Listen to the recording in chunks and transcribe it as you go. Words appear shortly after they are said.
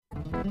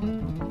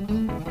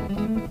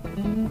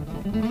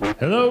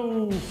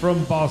Hello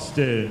from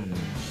Boston.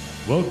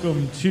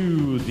 Welcome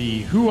to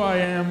the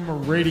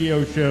Who.Iam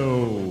radio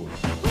show.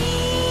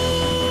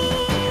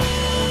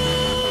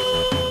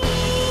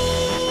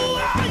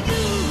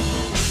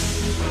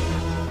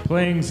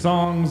 Playing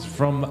songs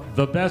from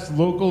the best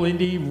local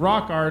indie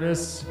rock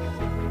artists.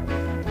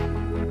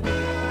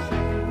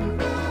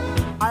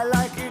 I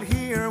like it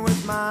here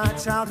with my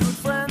childhood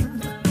friend.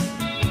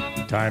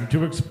 Time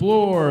to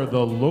explore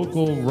the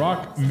local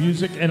rock,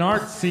 music, and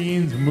art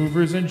scenes,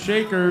 movers and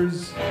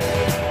shakers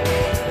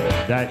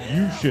that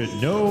you should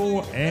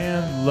know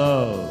and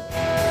love.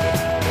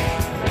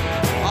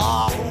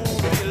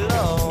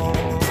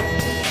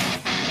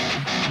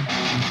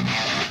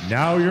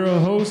 Now your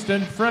host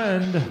and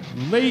friend,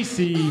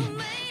 Lacey,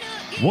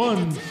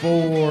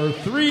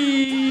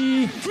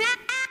 143. Yo,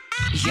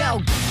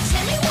 tell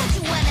me what you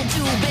wanna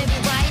do, baby,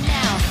 right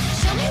now.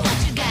 Show me what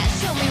you got,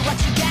 show me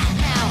what you got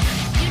now.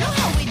 You know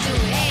how we do,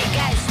 hey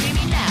guys, scream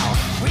me now.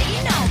 Bring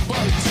it on,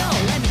 boy,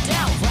 don't let me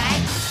down, right?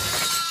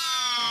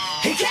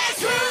 He gets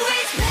through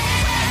his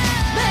pain,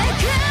 but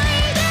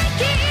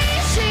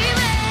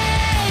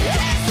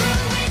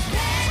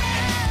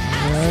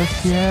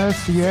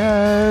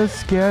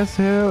Yes. Guess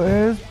who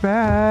is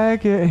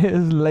back? It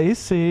is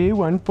Lacey,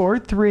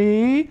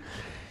 143.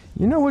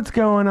 You know what's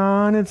going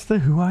on. It's the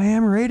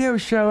Who.Iam radio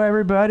show,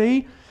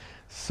 everybody.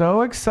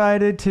 So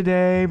excited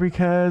today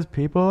because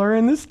people are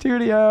in the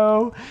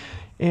studio.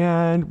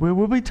 And we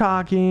will be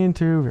talking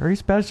to a very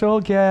special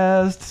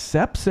guest,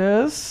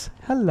 Sepsiss.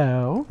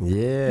 Hello.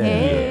 Yeah.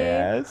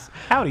 Yes.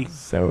 Howdy.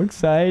 So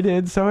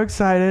excited.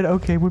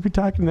 Okay, we'll be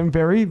talking to them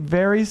very,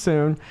 very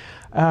soon.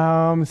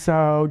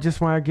 So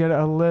just want to get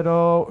a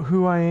little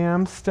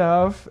Who.Iam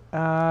stuff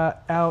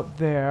out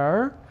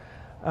there.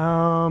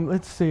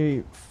 Let's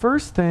see.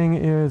 First thing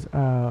is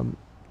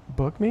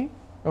book me.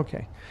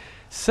 Okay.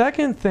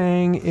 Second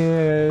thing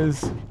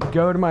is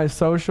go to my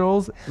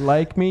socials,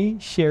 like me,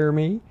 share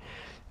me.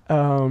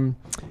 And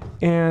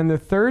the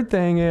third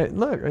thing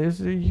is,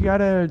 you got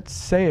to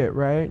say it,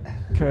 right?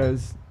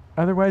 Because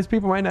otherwise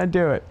people might not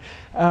do it.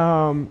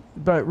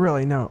 But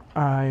really, no,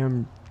 I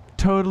am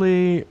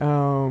totally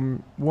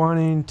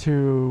wanting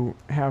to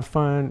have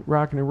fun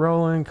rocking and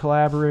rolling,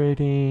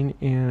 collaborating,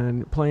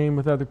 and playing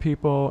with other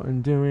people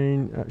and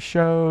doing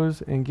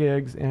shows and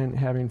gigs and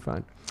having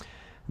fun.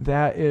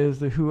 That is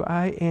the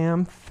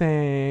Who.Iam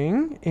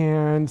thing.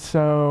 And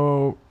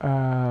so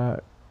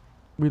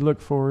we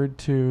look forward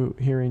to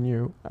hearing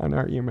you on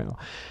our email.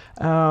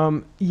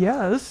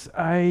 Yes,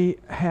 I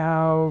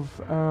have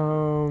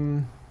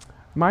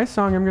my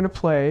song I'm going to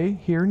play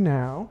here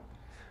now.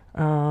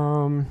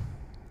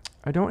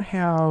 I don't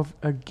have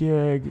a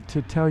gig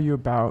to tell you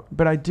about,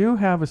 but I do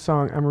have a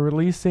song. I'm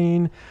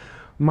releasing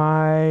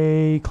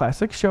my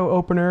classic show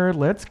opener,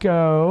 Let's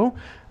Go,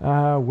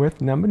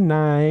 with number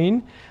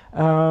 9,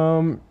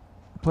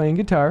 playing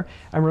guitar.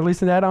 I'm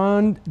releasing that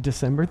on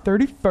December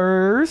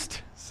 31st.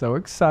 So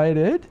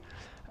excited.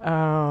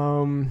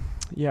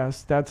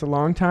 Yes, that's a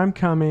long time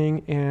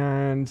coming.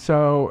 And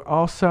so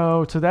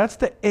also,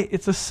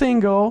 it's a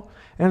single.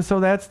 And so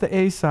that's the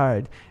A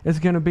side. It's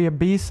going to be a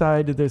B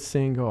side to this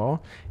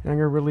single. And I'm going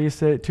to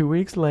release it 2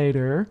 weeks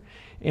later.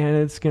 And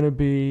it's going to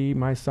be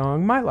my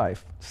song, My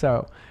Life.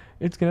 So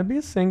it's going to be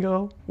a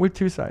single with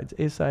 2 sides,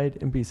 A side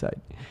and B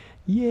side.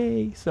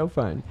 Yay, so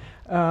fun.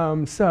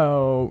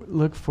 So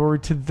look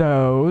forward to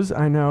those.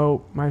 I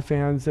know my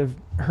fans have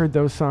heard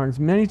those songs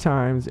many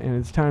times, and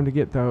it's time to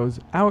get those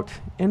out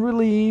and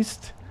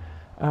released.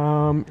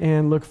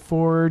 And look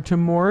forward to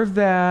more of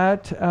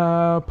that,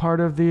 part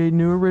of the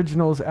new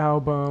originals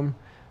album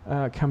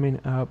coming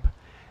up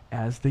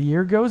as the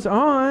year goes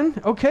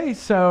on. Okay,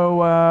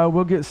 so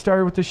we'll get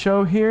started with the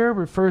show here,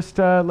 but first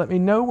let me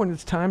know when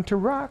it's time to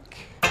rock.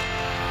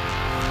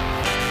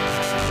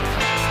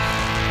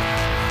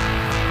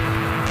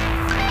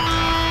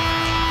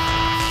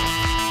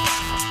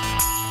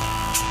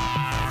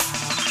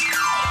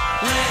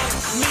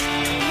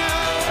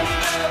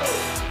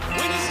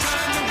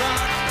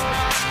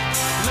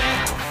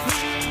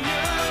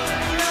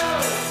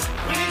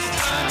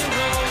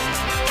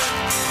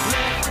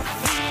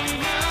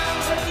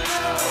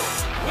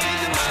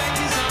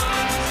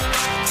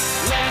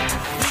 Let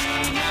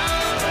me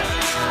know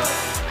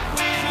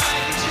when the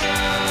mic is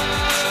yours.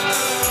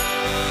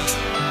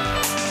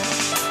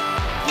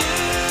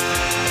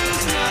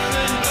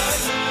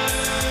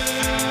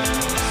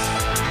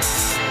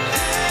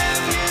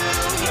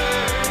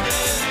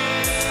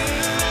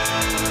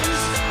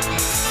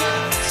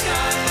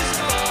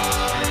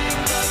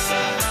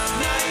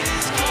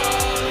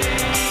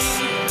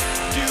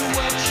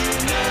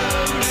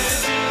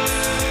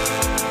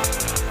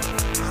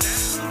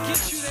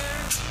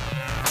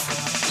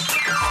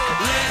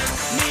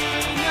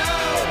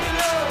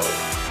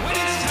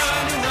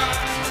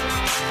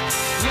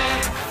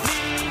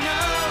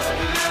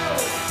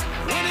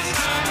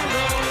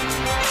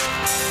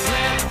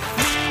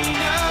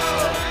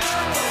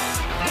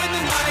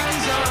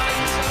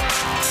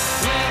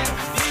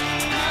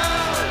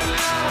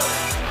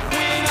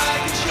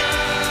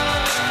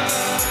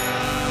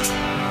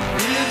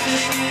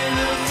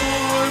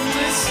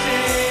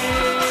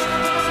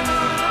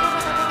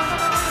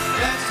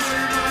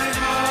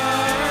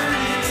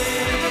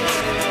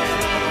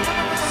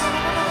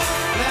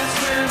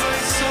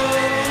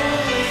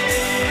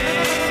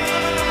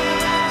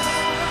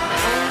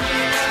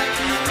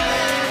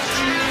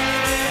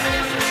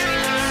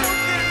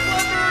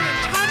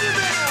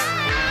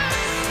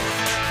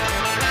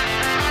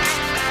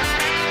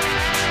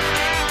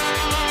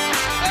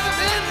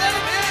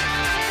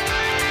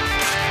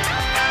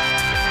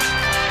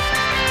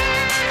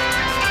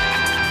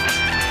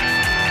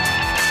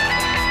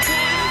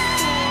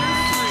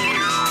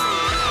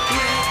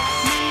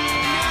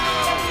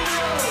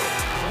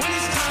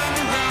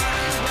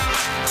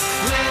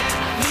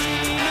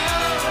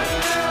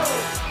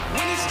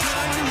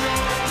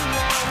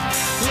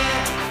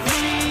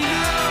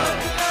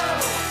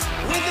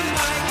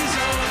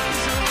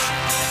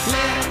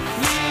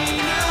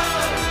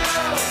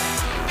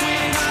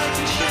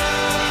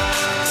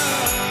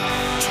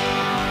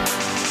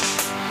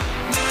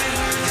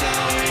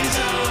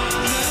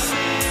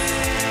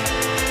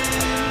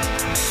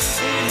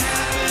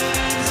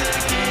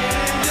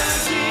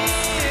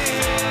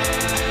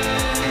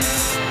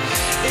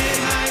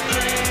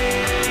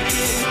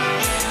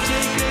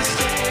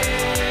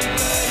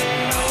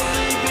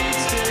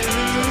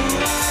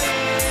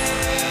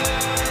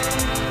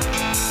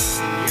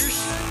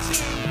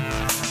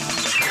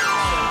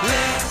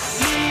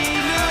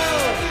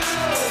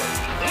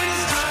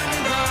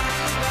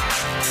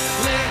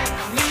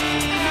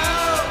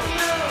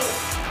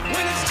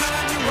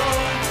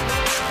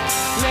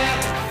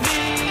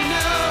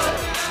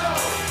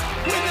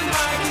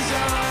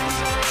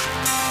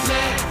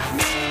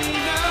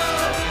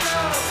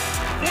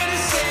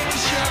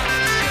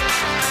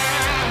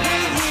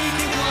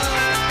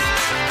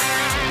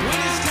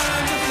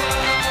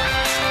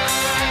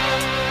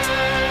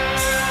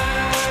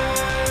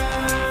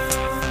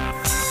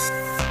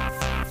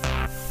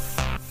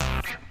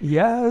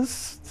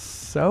 Yes,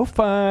 so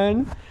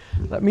fun.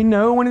 Let me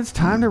know when it's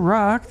time to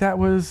rock. That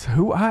was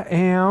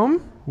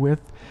Who.Iam with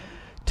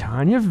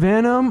Tanya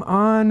Venom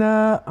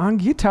on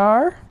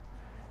guitar.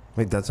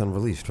 Wait, that's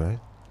unreleased, right?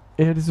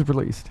 It is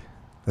released.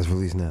 It's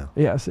released now.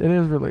 Yes, it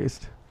is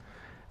released.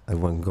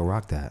 Everyone can go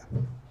rock that.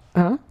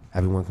 Huh?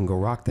 Everyone can go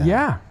rock that.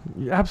 Yeah,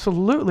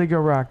 absolutely go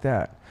rock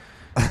that.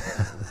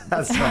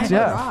 That's Time to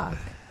Yeah. rock.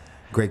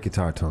 great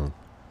guitar tone.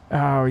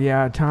 Oh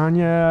yeah,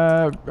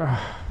 Tanya,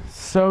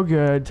 so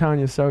good.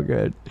 Tanya's so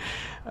good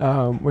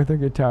with her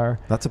guitar.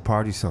 That's a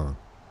party song.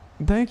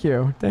 Thank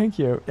you.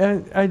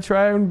 And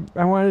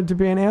I wanted it to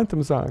be an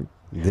anthem song.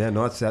 Yeah,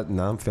 no, it's that.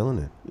 No, I'm feeling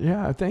it.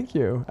 Yeah, thank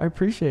you. I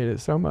appreciate it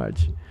so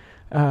much.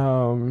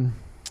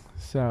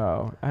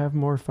 So I have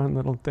more fun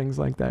little things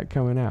like that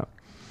coming out.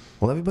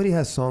 Well, everybody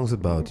has songs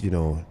about,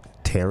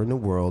 tearing the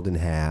world in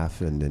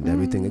half and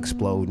everything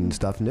exploding and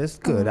stuff, and that's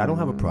good. I don't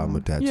have a problem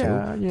with that.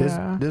 Yeah, too.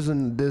 yeah.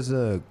 There's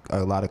a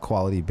lot of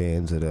quality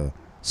bands that are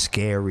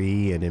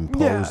scary and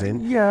imposing.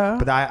 Yeah.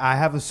 But I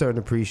have a certain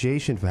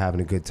appreciation for having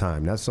a good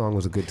time. That song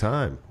was a good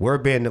time. We're a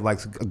band that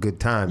likes a good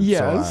time.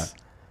 Yes. So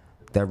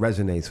that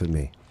resonates with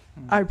me.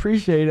 I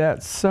appreciate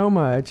that so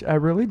much. I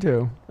really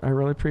do. I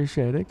really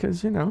appreciate it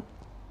because, Not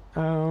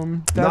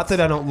that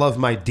I don't love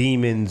my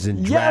demons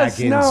and Yes,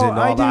 dragons no, and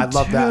all I that. do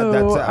I love that. too.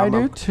 That's, I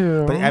do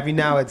too. But every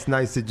now it's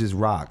nice to just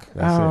rock.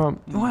 That's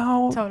it.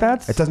 Well, Totally.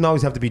 that's It doesn't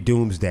always have to be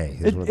doomsday.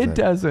 is what I'm it saying.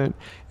 doesn't.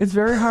 It's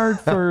very hard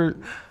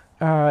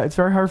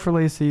for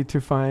Lacey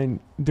to find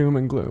doom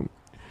and gloom.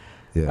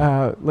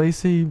 Yeah.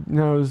 Lacey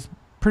knows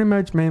pretty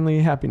much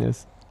mainly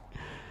happiness.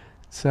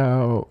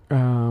 So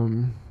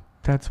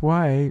that's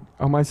why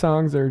all my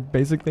songs are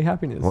basically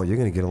happiness. Well, you're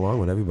going to get along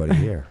with everybody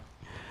here.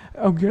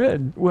 Oh,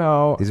 good.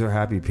 Well, These are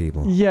happy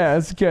people.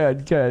 yes,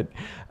 good.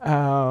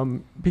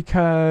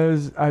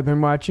 Because I've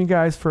been watching you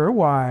guys for a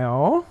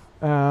while.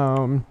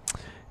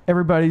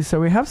 Everybody, so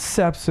we have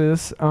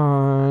Sepsiss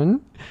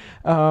on.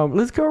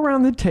 Let's go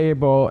around the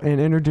table and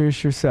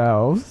introduce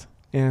yourselves.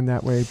 And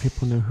that way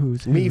people know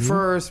who's Me who.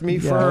 first.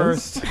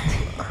 Yes.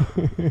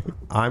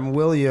 I'm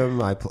William.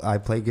 I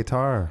play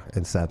guitar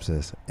in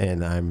Sepsiss,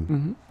 and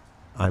I'm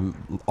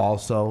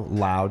also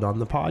loud on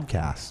the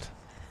podcast.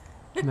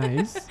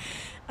 Nice.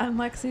 I'm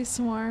Lexi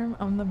Swarm.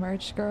 I'm the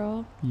merch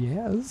girl.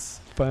 Yes.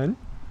 Fun.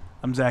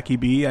 I'm Zachy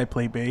B. I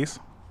play bass.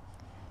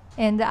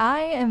 And I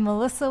am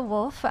Melissa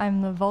Wolf.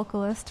 I'm the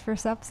vocalist for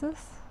Sepsiss.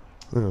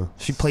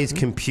 She plays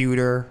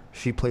computer.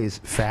 She plays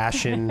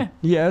fashion.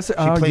 Yes. She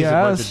Oh, plays a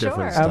bunch of yes.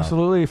 different stuff.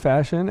 Absolutely.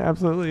 Fashion.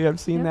 Absolutely. I've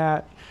seen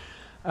Yep.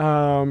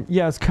 that.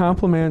 Yes.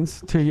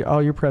 Compliments to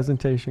all your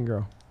presentation,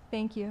 girl.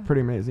 Thank you.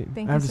 Pretty amazing.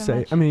 Thank I have you to so say.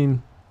 much. I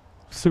mean,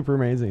 super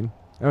amazing.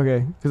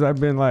 Okay. Because I've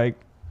been like,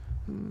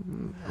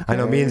 I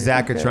know. Me and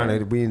Zach are okay. trying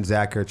to. We and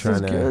Zach are this is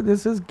trying to good.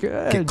 This is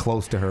good. get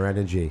close to her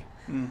energy.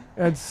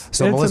 It's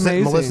So it's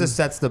amazing. Melissa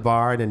sets the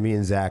bar, and then me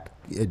and Zach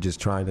are just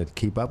trying to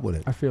keep up with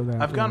it. I feel that.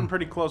 I've yeah. gotten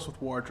pretty close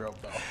with wardrobe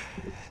though.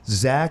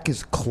 Zach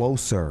is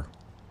closer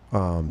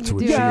to do.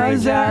 achieving Yeah,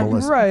 Zach.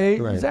 Melissa.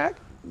 Right.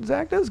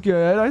 Zach does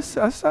good. I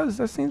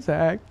seen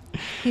Zach.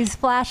 He's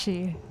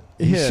flashy.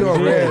 He sure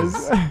he is.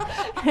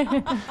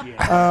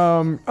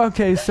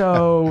 Okay,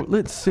 so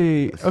let's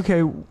see.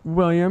 Okay,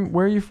 William,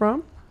 where are you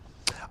from?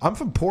 I'm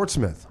from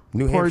Portsmouth,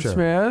 New Hampshire.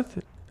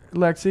 Portsmouth.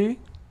 Lexi,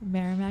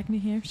 Merrimack, New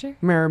Hampshire.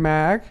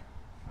 Merrimack.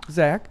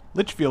 Zach,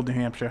 Litchfield, New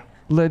Hampshire.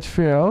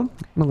 Litchfield.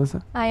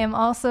 Melissa. I am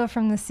also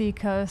from the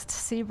Seacoast,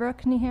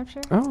 Seabrook, New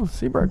Hampshire. Oh,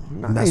 Seabrook.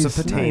 Nice.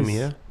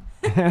 Mesopotamia.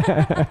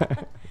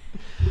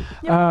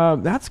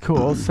 That's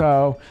cool.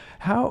 So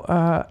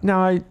how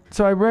now I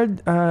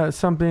read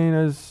something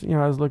as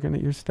I was looking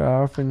at your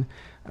stuff and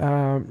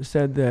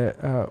said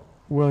that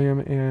William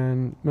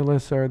and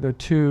Melissa are the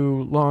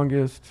two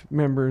longest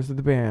members of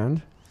the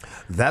band.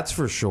 That's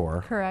for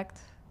sure. Correct.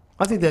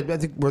 I think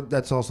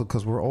that's also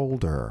because we're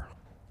older.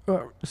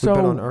 So We've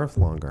been on Earth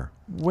longer.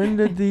 when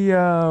did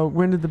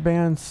the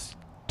band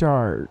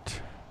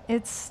start?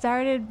 It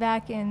started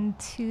back in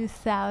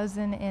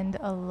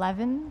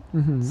 2011.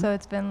 Mhm. So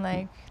it's been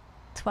like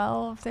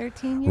 12,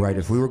 13 years. Right.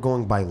 If we were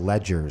going by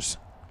ledgers,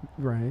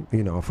 Right.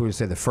 if we were to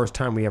say the first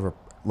time we ever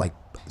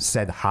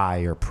said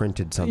hi or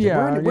printed something,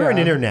 Yeah, we're an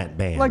yeah. internet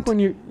band. Like when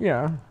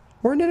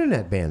We're an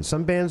internet band.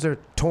 Some bands are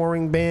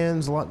touring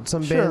bands.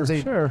 Some bands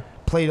they sure.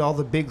 played all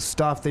the big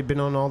stuff. They've been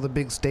on all the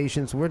big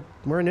stations. We're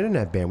an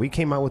internet band. We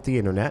came out with the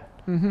internet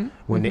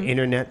when the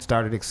internet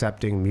started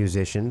accepting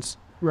musicians.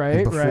 Right.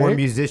 And before right.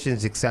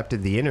 musicians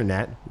accepted the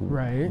internet,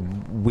 Right.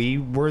 we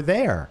were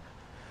there.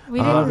 We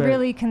didn't Right.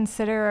 really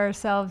consider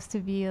ourselves to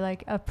be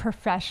like a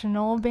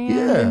professional band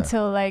Yeah.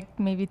 until like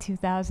maybe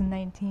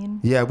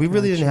 2019. Yeah, we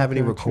really didn't Gotcha, have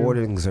any gotcha.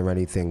 recordings or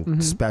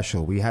anything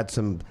special. We had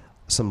some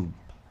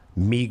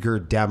meager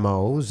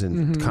demos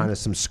and kind of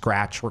some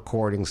scratch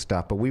recording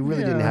stuff, but we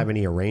really didn't Yeah. have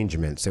any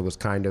arrangements. It was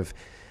kind of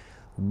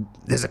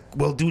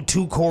we'll do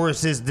two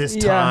choruses this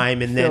Yeah,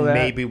 time, and feel then that.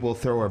 maybe we'll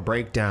throw a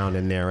breakdown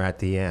in there at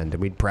the end.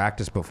 And we'd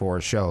practice before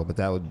a show, but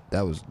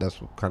that's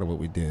kind of what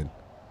we did.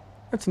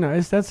 That's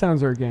nice. That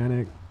sounds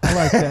organic. I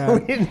like We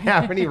that. didn't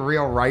have any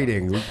real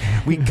writing.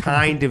 We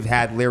kind of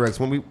had lyrics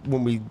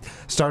when we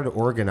started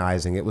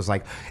organizing. It was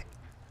like,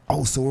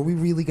 oh, so are we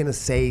really gonna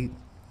say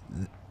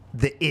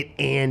the it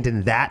and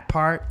that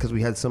part because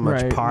we had so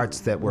much Right. parts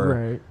that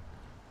were, Right.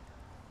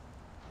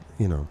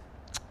 you know,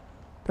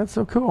 That's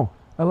so cool.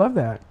 I love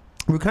that.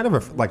 we were kind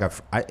of like a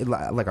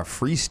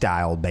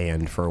freestyle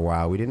band for a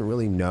while. We didn't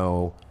really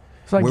know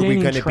It's like were we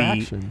gaining gonna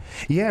traction.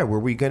 be. Yeah, were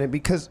we gonna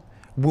because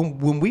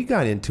when we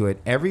got into it,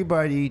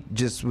 everybody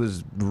just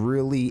was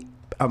really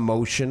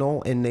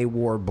emotional and they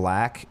wore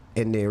black.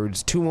 And there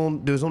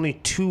was only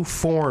two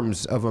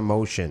forms of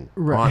emotion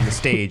Right. on the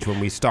stage when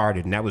we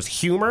started, and that was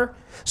humor.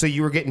 So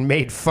you were getting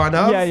made fun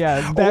of, Yeah,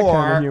 that or,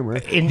 kind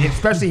of humor.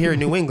 especially here in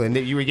New England,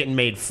 that you were getting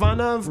made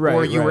fun of, or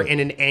Right, you were right. in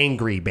an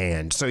angry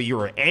band. So you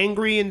were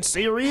angry and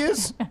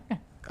serious,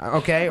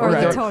 okay, Or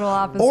the there- total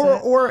opposite.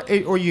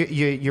 or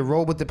you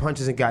rolled with the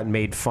punches and got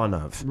made fun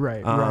of.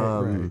 Right,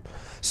 right.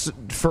 So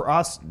for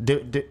us,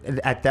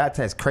 at that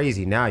time, it's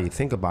crazy. Now you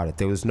think about it,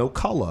 there was no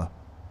color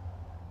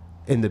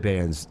in the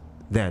bands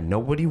then.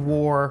 Nobody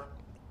wore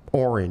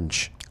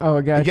orange. Oh,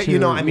 I got you. You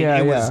know, I mean, Yeah,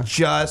 it yeah. was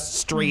just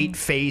straight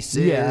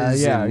faces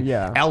Yeah, and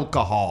yeah.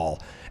 alcohol.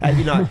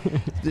 You know,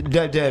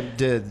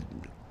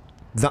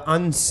 the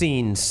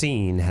unseen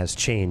scene has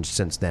changed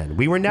since then.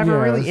 We were never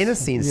really in a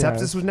scene. Yes.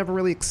 Sepsiss was never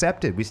really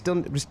accepted. We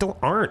still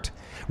aren't.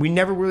 We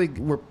never really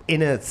were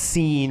in a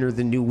scene or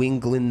the New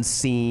England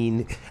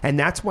scene, and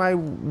that's why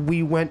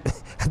we went.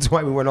 That's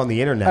why we went on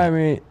the internet. I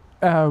mean,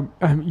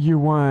 you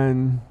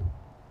won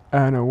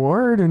an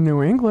award in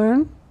New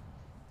England.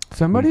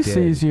 Somebody We did.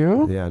 sees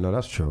you. Yeah, no,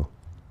 that's true.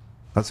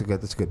 That's a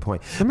good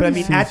point. Somebody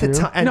but I mean, at the sees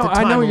you. time, No,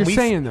 I know what you're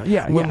saying, though.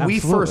 Yeah, when yeah, we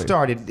absolutely. first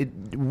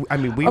started, I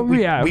mean, we Of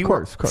were,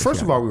 course,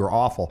 first of yeah. all, we were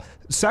awful.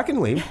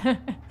 Secondly,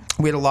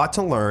 we had a lot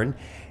to learn,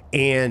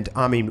 and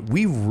I mean,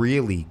 we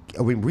really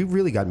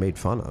got made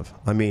fun of.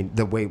 I mean,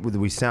 the way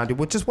we sounded,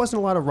 which just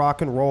wasn't a lot of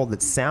rock and roll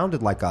that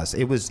sounded like us.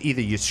 It was either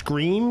you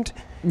screamed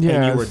and you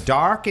Yes. were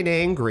dark and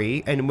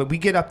angry, and when we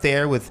get up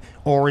there with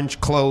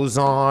orange clothes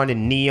on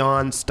and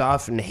neon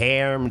stuff and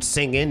hair and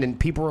singing, and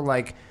people were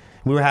like,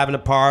 we were having a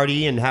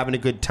party and having a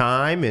good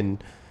time,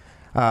 and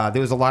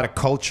there was a lot of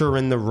culture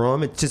in the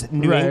room. It's just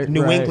New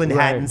England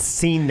hadn't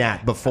seen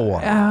that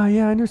before. Yeah,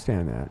 I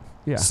understand that.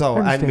 Yeah. So I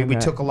understand mean, we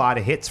that. took a lot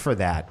of hits for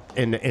that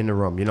in the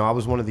room. You know, I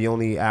was one of the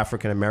only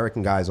African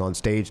American guys on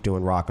stage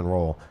doing rock and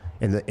roll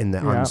in the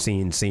Yeah.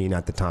 unseen scene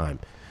at the time.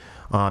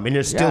 And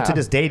there's still Yeah. to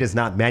this day, there's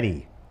not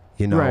many.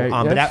 You know, Right,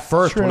 but at that's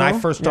first, when I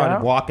true. first started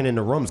Yeah. walking in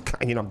the rooms,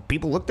 you know,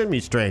 people looked at me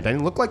strange. I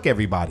didn't look like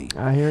everybody.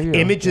 I hear you.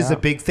 Image is Yeah. a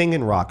big thing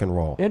in rock and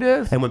roll. It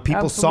is. And when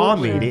people saw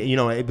me, Absolutely. you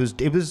know, it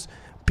was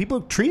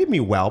people treated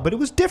me well, but it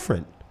was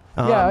different.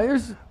 Yeah,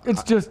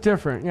 it's just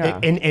different. Yeah.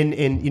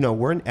 And you know,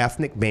 we're an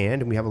ethnic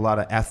band, and we have a lot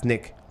of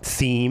ethnic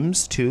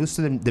themes too.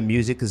 So the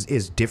music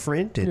is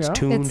different. It's Yeah.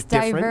 tuned It's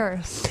different.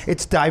 diverse.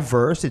 It's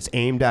diverse. It's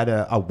aimed at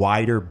a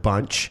wider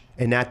bunch.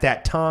 And at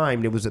that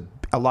time, there was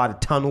a lot of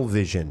tunnel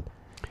vision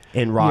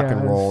in rock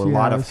and Yes, roll. A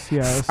lot of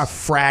yes.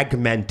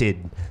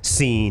 fragmented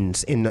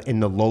scenes in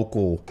the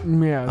local.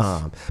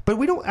 Yes. But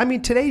we don't. I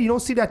mean, today you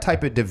don't see that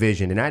type of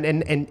division,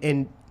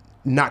 and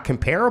not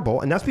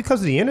comparable. And that's because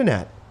of the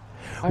internet.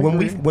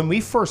 When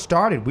we first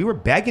started, we were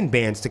begging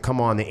bands to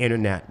come on the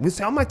internet. We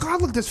say, "Oh my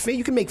God, look at this fan!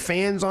 You can make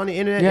fans on the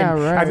internet." Yeah,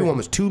 and right. everyone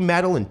was too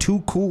metal and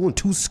too cool and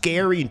too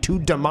scary and too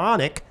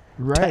demonic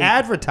Right. to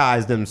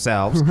advertise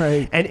themselves.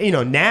 Right. And you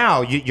know,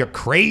 now you're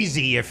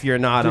crazy if you're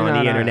not You're on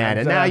not the on- internet,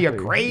 and now you're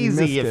exactly.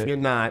 crazy You if missed it. you're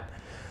not.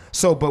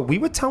 So, but we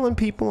were telling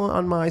people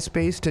on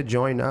MySpace to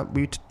join up.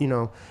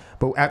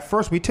 But at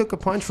first we took a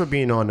punch for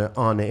being on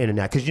the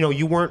internet because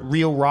you weren't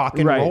real rock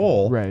and Right,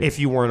 roll right. if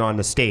you weren't on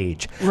the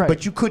stage. Right.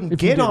 But you couldn't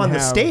If you get didn't on the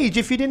have- stage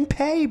if you didn't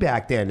pay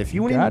back then. If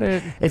you Got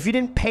didn't, it. if you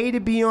didn't pay to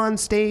be on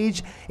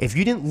stage, if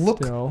you didn't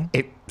look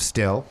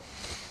Still.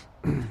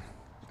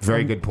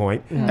 Very good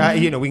point. We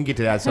can get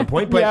to that at some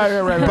point. But Yeah,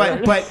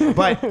 right.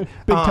 but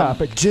Big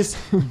topic. Just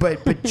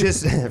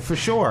for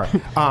sure.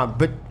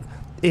 But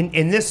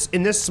in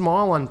this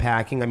small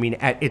unpacking, I mean,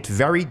 it's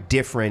very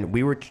different.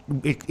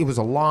 It was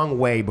a long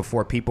way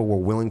before people were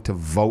willing to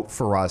vote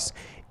for us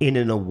in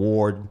an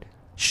award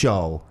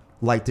show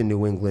like the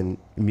New England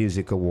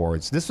Music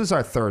Awards. This was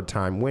our third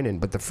time winning,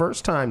 but the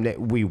first time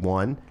that we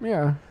won,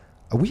 Yeah.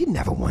 we had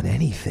never won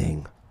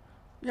anything.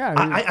 Yeah.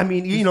 I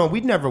mean,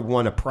 we'd never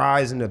won a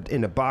prize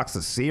in a box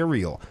of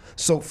cereal.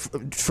 So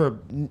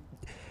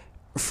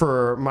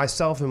for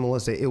myself and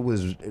Melissa, it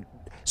was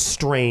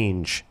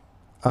strange.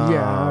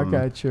 Yeah, I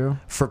got you.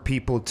 For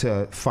people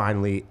to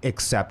finally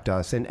accept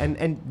us,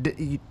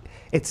 and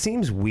it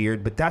seems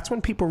weird, but that's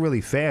when people really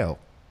fail.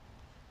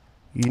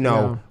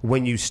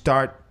 When you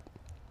start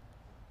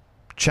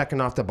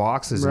checking off the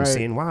boxes and Right.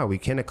 saying, "Wow, we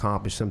can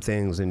accomplish some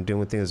things and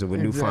doing things that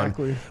with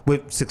Exactly. newfound."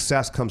 With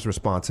success comes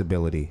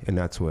responsibility, and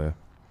that's where.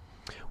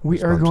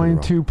 We are Response going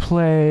roll. to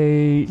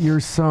play your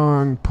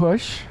song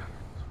 "Push."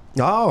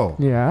 Oh,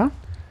 Yeah.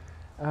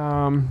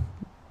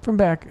 From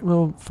back a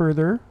little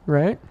further,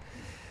 right?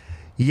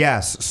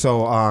 yes.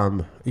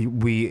 So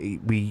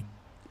we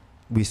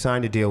we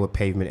signed a deal with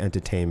Pavement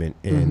Entertainment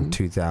in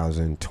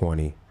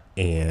 2020,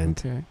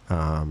 and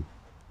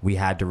we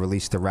had to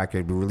release the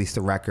record. We released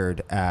the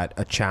record at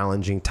a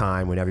challenging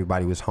time when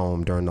everybody was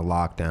home during the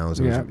lockdowns.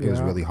 It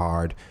was really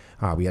hard.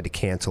 We had to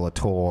cancel a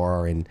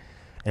tour, and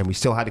we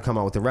still had to come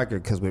out with the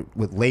record because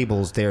with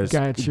labels there's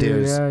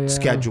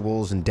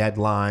schedules and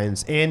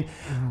deadlines, and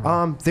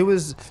there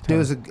was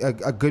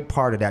a good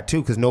part of that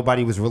too because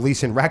nobody was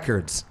releasing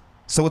records.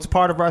 So it's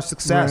part of our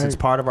success. Right. It's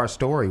part of our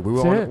story. We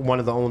were one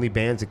of the only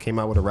bands that came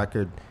out with a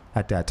record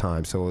at that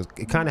time. So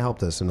it kind of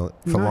helped us for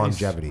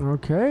longevity.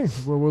 Okay.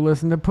 Well, we'll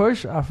listen to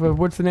Push off of,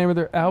 what's the name of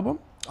their album?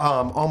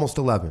 Almost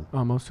 11.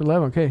 Almost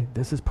 11. Okay.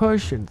 This is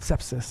Push and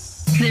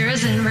Sepsiss. There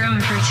isn't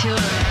room for two of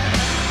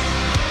us.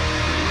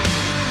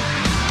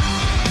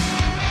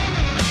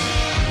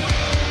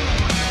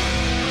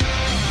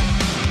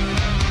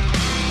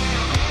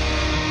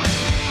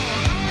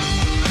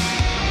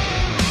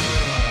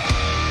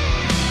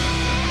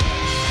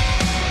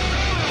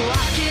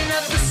 Walking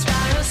up the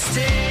spiral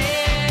stairs,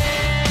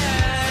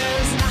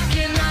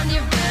 knocking on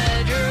your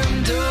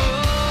bedroom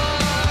door.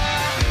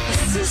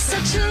 This is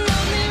such a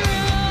lonely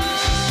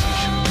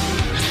room.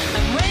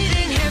 I'm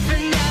waiting here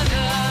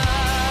forever.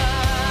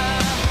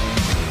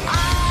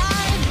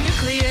 I'm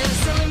nucleus,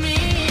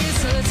 solomine,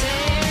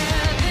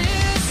 solitaire.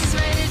 This is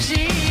my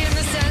energy in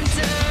the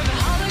center of a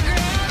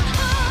hologram.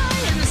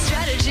 I am the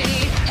strategy,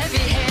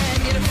 heavy hand,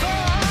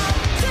 uniform.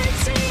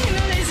 13, a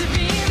laser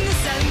beam, the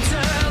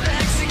center of the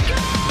hexagon.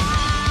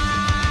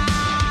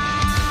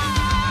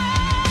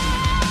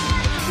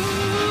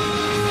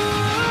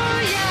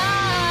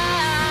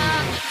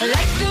 I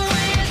like the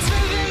way it's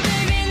moving,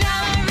 baby.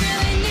 Now I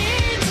really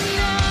need to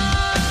know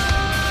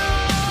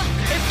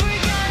if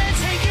we're gonna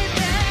take it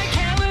there.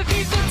 Care what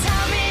people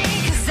tell me,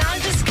 'cause I'm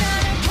just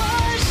gonna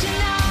push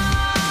tonight.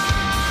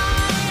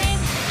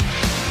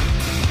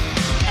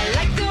 I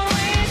like the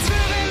way it's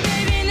moving,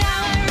 baby.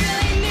 Now I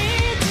really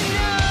need to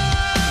know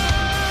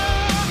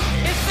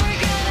if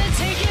we're gonna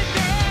take it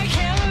there.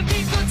 Care what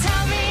people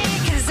tell me,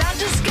 'cause I'm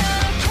just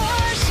gonna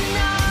push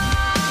tonight.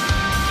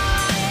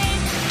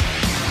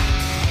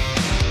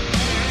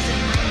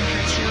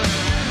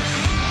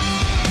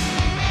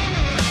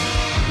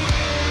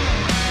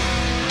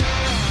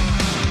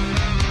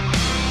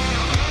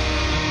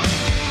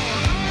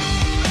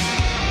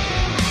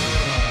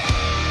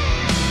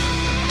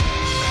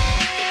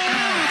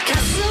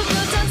 Castle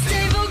built on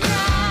stable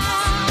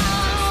ground.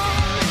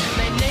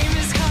 My name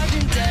is carved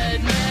in dead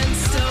man's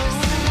stone.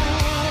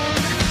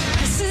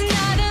 This is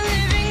not a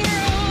living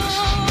room.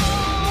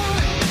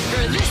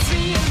 Release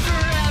me in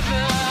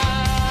forever.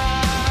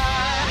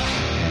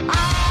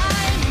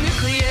 I'm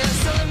nucleus,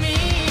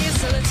 solomine,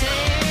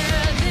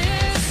 solitaire.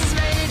 This is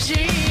my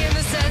energy in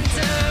the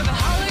center of a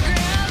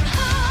hologram.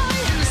 I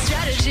am the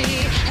strategy,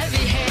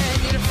 heavy hand,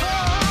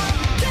 uniform.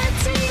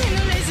 13,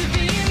 a laser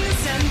beam, the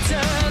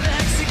center of the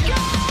hexagon.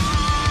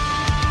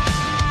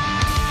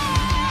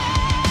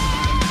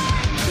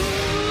 Ooh,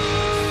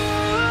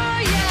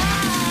 yeah.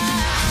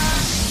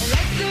 I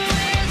like the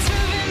way it's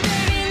moving,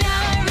 baby.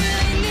 Now I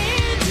really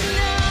need to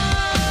know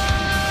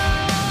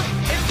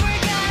if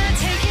we're gonna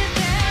take it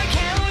there.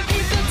 Care what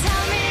people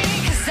tell me,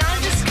 'cause I'm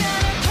just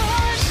gonna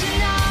push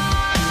tonight.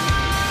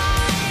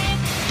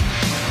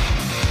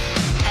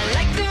 I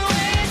like the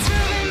way it's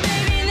moving,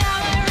 baby. Now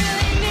I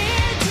really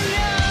need to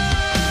know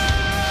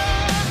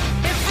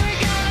if we're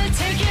gonna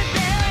take it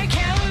there.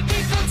 Care what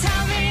people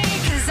tell me,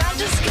 'cause I'm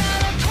just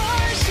gonna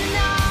push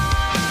tonight.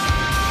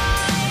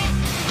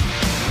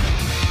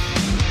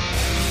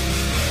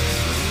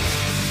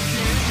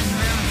 There isn't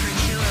room for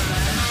two of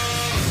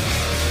us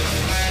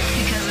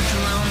because it's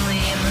lonely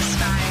in the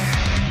spire.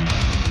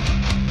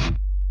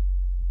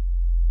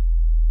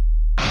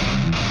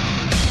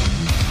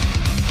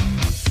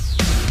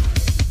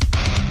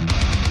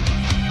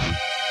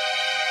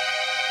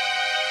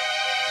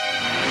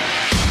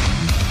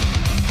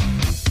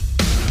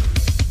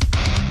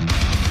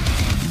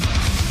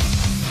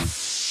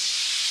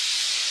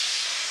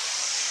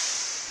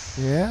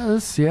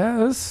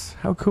 Yes.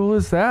 How cool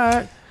is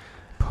that?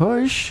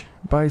 Push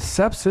by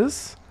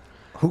Sepsiss.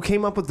 Who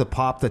came up with the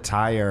pop the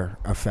tire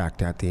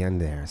effect at the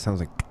end there? It sounds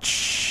like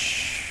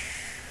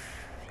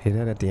hear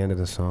that at the end of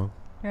the song?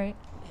 Right?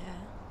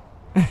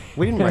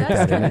 We didn't write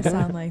that in. Does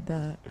sound like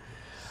that.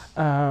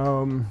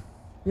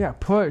 Yeah,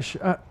 Push.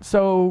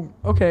 So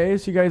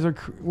you guys are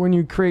when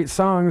you create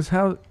songs,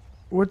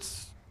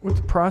 what's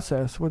the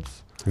process?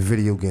 What's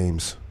Video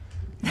games.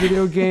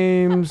 video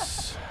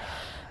games?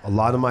 A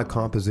lot of my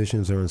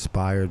compositions are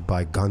inspired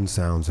by gun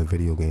sounds of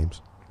video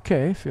games.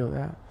 Okay, I feel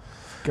that.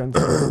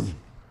 Guns.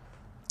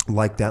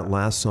 Like that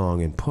last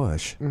song in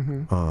Push.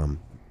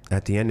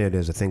 At the end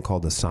there's a thing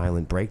called the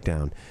silent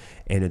breakdown,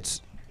 and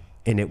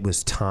it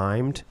was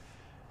timed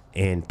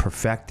and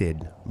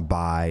perfected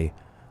by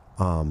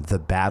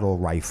the battle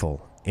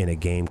rifle in a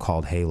game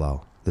called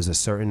Halo. There's a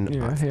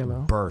certain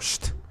Halo.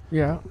 burst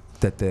Yeah.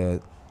 that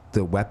the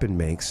weapon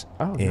makes,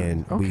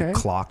 and we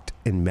clocked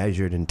and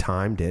measured and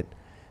timed it,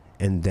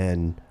 and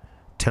then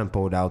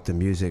tempoed out the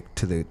music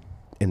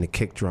in the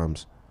kick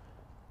drums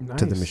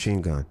to the Nice.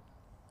 machine gun.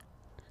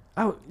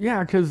 Oh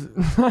yeah, because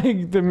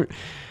like I'm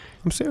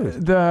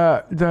serious.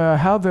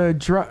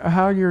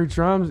 how your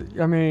drums.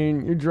 I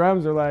mean, your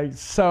drums are like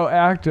so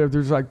active.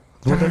 There's like.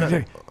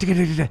 Yeah,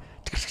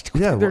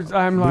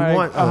 I'm we like,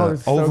 want oh,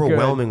 it's so good.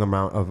 overwhelming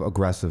amount of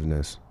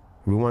aggressiveness.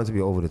 We want it to be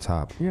over the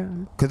top. Yeah.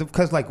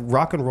 Because like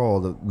rock and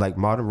roll, like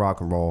modern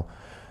rock and roll,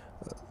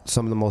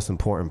 some of the most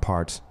important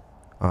parts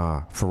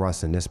for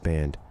us in this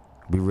band,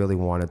 we really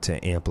wanted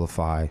to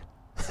amplify,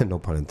 no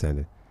pun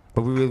intended,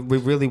 but we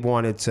really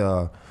wanted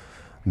to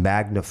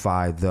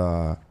magnify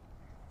the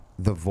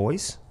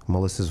voice,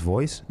 Melissa's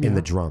voice, in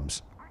the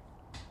drums.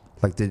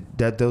 Like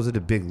those are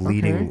the big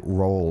leading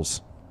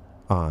roles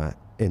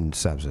in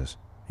Sepsiss.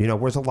 You know,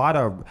 whereas a lot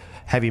of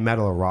heavy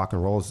metal or rock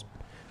and rolls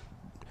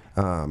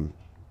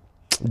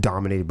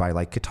dominated by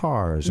like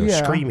guitars or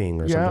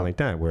screaming or something like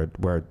that,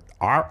 where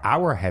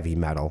our heavy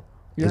metal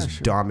is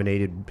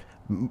dominated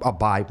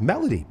by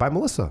melody, by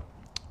Melissa.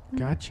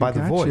 By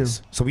the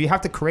voice. So we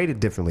have to create it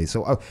differently.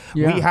 So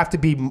we have to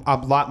be a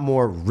lot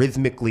more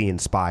rhythmically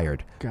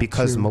inspired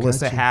because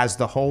Melissa has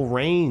the whole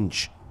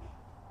range.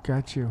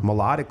 Got you.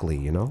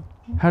 Melodically, you know?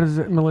 How does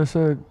it,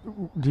 Melissa,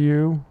 do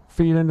you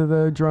feed into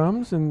the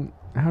drums and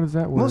how does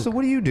that work? Melissa,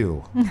 what do you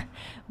do?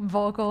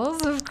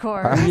 Vocals, of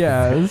course.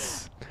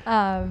 Yes.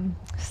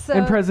 So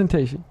And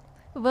presentation.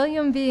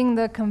 William, being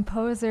the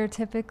composer,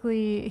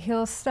 typically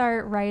he'll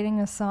start writing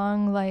a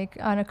song like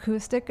on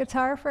acoustic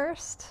guitar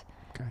first.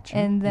 Gotcha.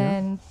 And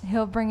then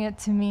he'll bring it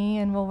to me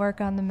and we'll work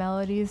on the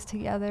melodies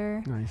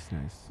together. Nice.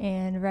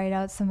 And write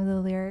out some of the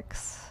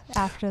lyrics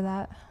after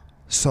that.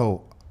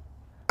 So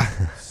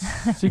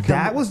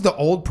that was the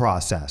old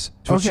process.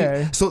 So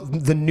Okay. so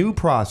the new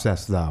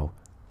process, though,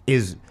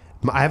 is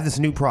I have this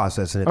new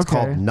process, and it's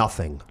called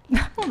nothing.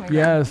 Oh my God.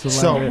 Yes.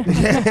 So,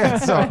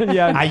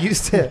 Yeah.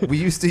 we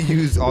used to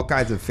use all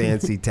kinds of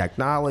fancy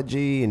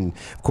technology, and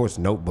of course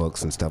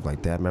notebooks and stuff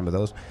like that. Remember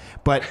those?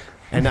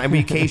 And we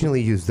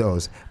occasionally use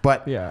those.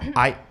 But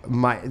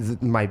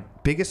my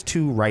biggest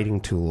two writing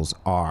tools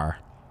are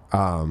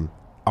a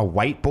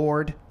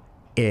whiteboard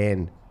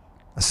and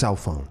a cell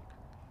phone.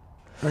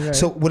 Okay.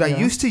 So what I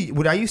used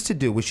to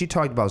do, what she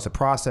talked about, was the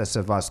process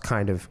of us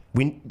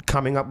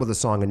coming up with a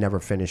song and never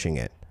finishing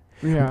it.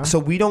 Yeah. So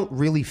we don't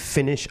really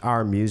finish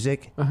our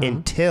music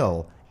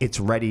until it's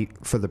ready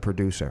for the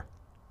producer.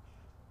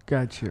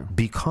 Got you.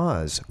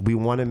 Because we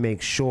want to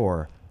make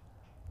sure,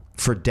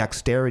 for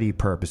dexterity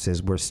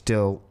purposes, we're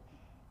still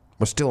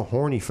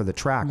horny for the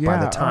track by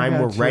the time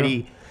we're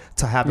ready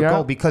to have it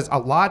go. Because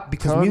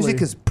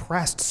music is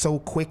pressed so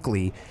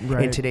quickly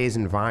in today's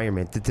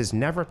environment that there's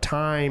never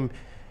time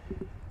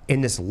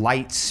in this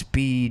light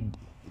speed,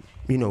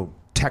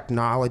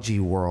 technology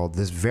world.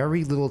 There's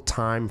very little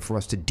time for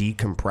us to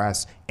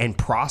decompress and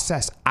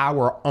process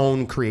our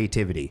own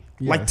creativity.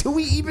 Yes. Like, do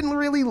we even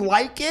really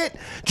like it?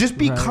 Just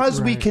because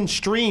we can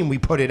stream, we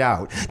put it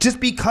out. Just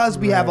because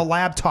we have a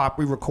laptop,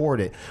 we record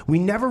it. We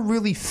never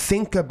really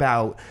think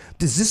about,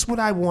 is this what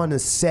I want to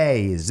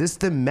say? Is this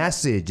the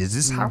message? Is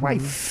this how I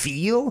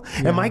feel?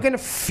 Am I going to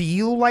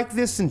feel like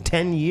this in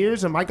 10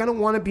 years? Am I going to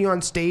want to be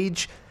on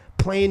stage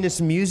playing this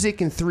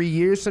music in 3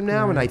 years from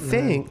now? And I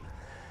think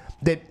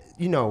that,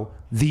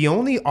 the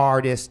only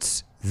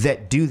artists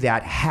that do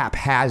that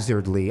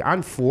haphazardly,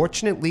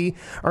 unfortunately,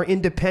 are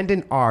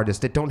independent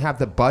artists that don't have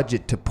the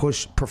budget to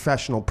push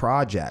professional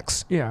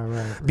projects. Yeah,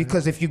 right.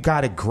 Because if you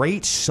got a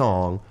great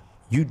song,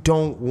 you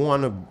don't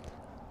want to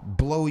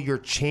blow your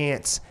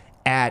chance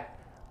at,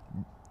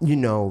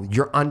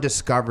 your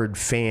undiscovered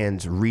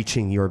fans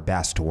reaching your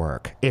best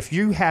work. If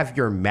you have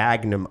your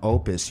magnum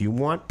opus, you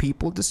want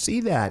people to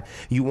see that.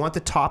 You want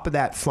the top of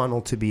that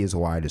funnel to be as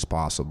wide as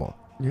possible.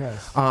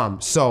 Yes.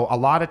 So a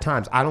lot of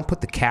times I don't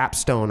put the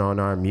capstone on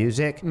our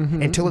music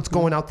until it's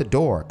going out the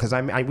door, because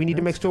we need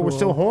to make sure we're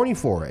still horny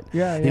for it.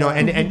 Yeah,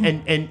 and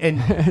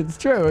it's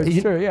true.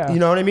 It's true. Yeah. You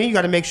know what I mean? You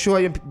got to make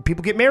sure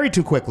people get married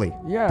too quickly.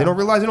 Yeah. They don't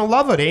realize they don't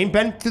love her. They ain't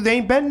been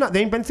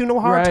through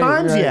no hard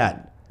times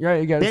yet. Yeah,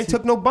 you got. They ain't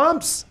took no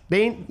bumps.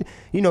 They ain't.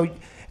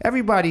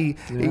 Everybody,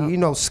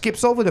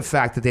 skips over the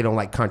fact that they don't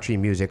like country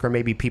music, or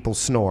maybe people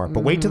snore.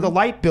 But wait till the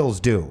light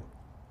bills do.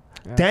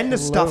 Then the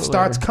stuff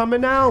starts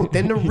coming out.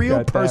 Then the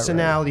real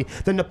personality,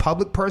 then the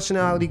public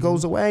personality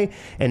goes away,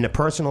 and the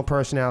personal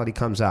personality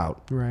comes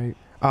out. Right.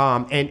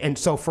 And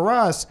so for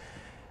us,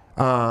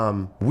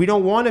 we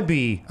don't want to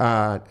be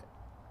an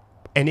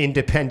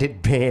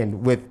independent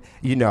band with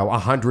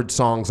 100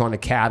 songs on a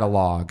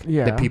catalog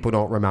that people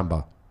don't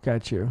remember.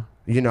 Got you.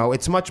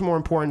 It's much more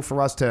important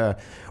for us to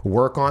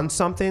work on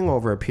something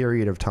over a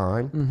period of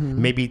time,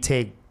 maybe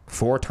take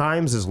 4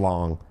 times as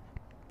long.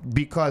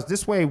 Because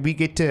this way we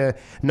get to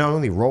not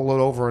only roll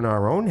it over in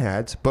our own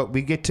heads, but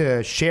we get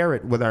to share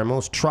it with our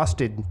most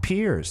trusted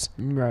peers,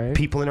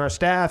 people in our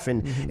staff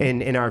and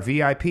our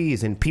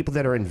VIPs, and people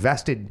that are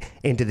invested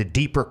into the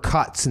deeper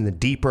cuts and the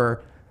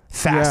deeper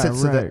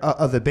facets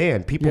of the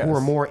band. People who are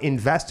more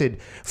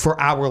invested for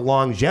our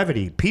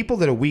longevity. People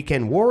that are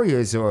weekend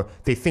warriors, or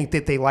they think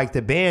that they like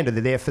the band, or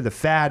they're there for the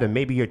fad, or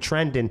maybe you're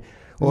trending,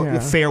 or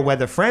fair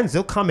weather friends.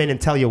 They'll come in and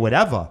tell you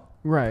whatever.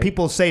 Right.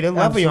 People say they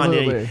love you on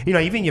there. Absolutely. You know,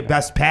 even your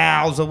best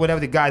pals or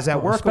whatever, the guys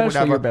at work or Especially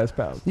whatever. your best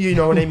pals. You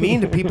know what I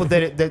mean? The people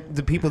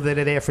the people that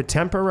are there for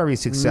temporary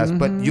success.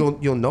 But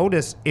you'll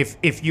notice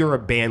if you're a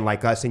band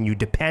like us and you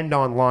depend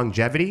on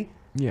longevity,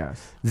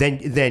 Yes. then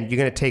you're going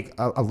to take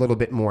a little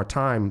bit more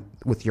time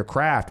with your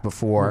craft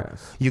before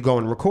Yes. you go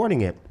and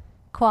recording it.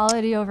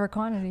 Quality over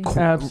quantity.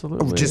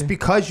 Absolutely. Just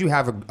because you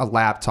have a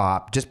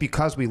laptop, just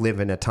because we live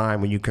in a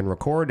time when you can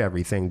record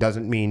everything,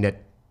 doesn't mean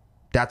that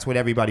that's what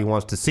everybody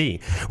wants to see.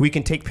 We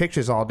can take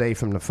pictures all day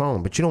from the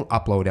phone, but you don't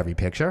upload every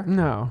picture.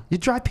 No. You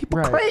drive people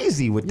Right.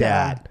 crazy with Yeah.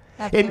 that.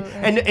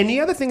 Absolutely. And the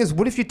other thing is,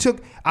 what if you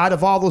took out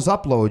of all those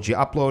uploads, you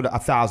upload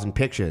 1,000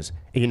 pictures?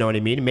 You know what I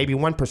mean? And maybe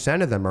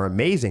 1% of them are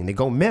amazing. They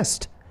go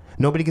missed.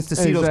 Nobody gets to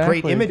see those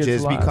great Exactly. It gets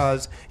images lost.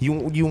 because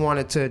you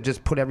wanted to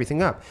just put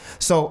everything up.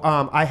 So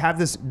I have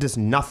this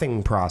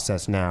nothing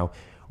process now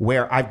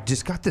where I've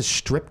just got this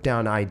stripped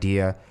down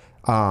idea.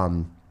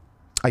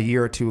 A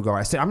year or two ago,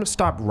 I said I'm going to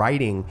stop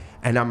writing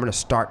and I'm going to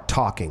start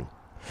talking,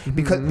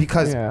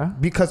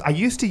 because I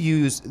used to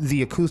use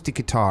the acoustic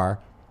guitar.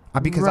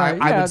 Because Right,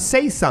 I yeah. would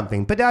say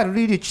something, you know,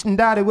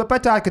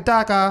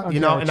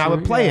 and I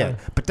would play it.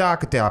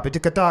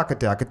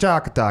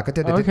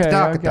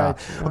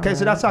 Okay,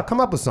 so that's how I come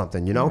up with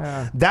something, you know.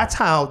 Yeah. That's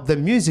how the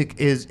music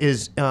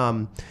is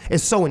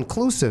so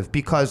inclusive,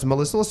 because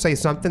Melissa will say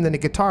something, then the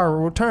guitar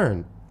will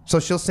return. So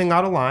she'll sing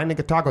out a line, the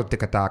guitar goes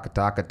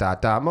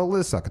da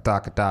Melissa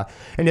da,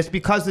 and it's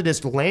because of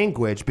this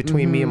language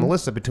between me and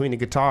Melissa, between the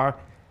guitar.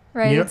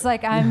 Right. You know- It's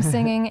like I'm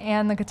singing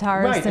and the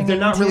guitar is Right, singing they're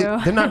not too.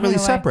 really in a way.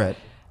 separate.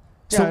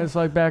 Yeah, it's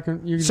like back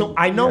in... So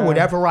I know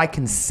whatever I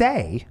can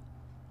say,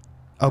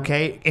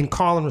 okay, and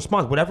call and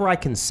response. Whatever I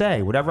can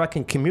say, whatever I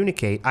can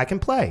communicate, I can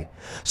play.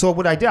 So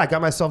what I did, I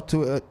got myself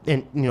to,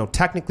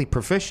 technically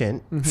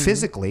proficient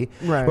physically,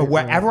 Right, but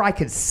whatever I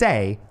could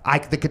say,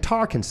 the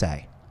guitar can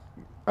say.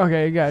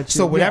 Okay, got you.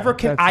 So whatever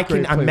Yeah, I that's a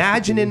can great place to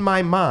imagine be. in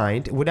my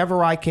mind,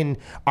 whatever I can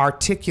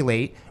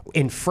articulate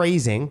in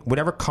phrasing,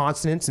 whatever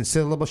consonants and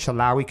syllables,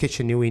 shalawi,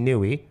 kishanui,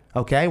 nui,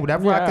 okay,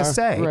 whatever I Yeah, can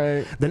say,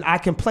 right. then I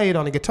can play it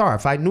on a guitar.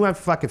 If I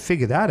could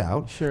figure that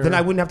out, Sure. then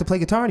I wouldn't have to play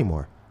guitar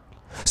anymore.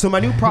 So my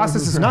new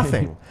process is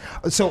nothing.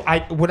 So I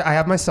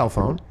have my cell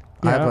phone.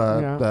 I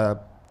have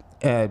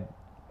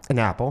an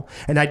Apple,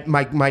 and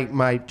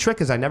my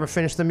trick is I never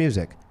finish the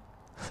music.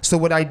 So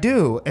what I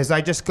do is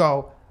I just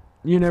go.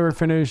 You never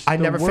finish the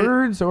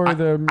words or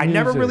the music? I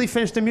never really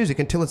finish the music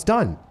until it's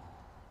done.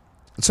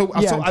 So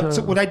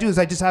what I do is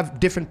I just have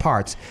different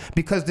parts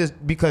because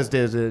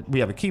we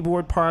have a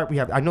keyboard part.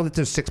 I know that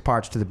there's 6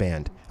 parts to the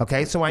band.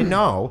 Okay, so I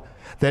know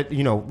that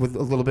with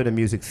a little bit of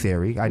music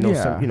theory, I know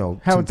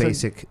some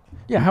basic.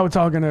 How it's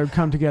all going to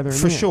come together. in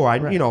For the end. sure.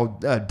 Right.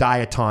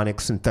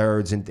 Diatonics and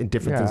thirds and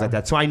different things like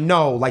that. So I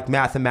know, like,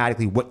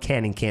 mathematically what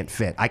can and can't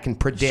fit. I can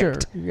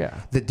predict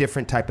the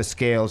different type of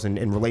scales and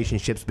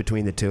relationships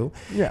between the two.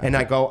 Yeah. And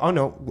I go, oh,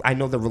 no, I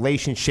know the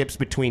relationships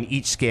between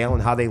each scale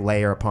and how they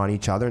layer upon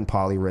each other and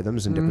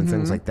polyrhythms and different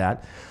things like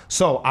that.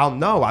 So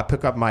I'll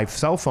pick up my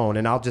cell phone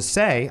and I'll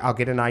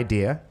get an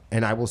idea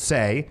and I will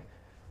say,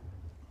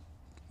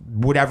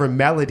 whatever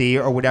melody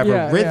or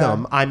whatever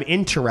rhythm I'm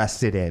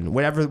interested in,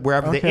 wherever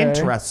the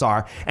interests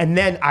are, and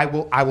then I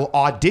will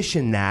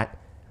audition that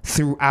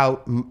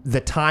throughout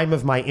the time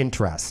of my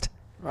interest.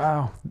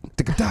 Wow.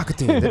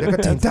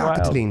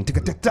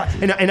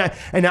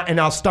 And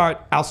I'll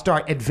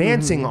start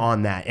advancing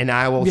on that, and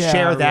I will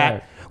share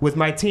that with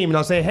my team, and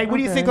I'll say, hey, what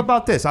do you think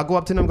about this? I'll go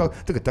up to them and go,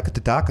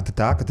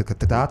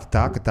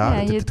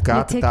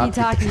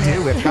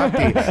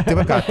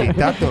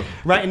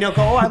 right, and they'll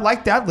go, oh, I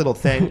like that little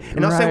thing,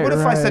 and I'll say, what if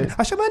I said,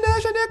 and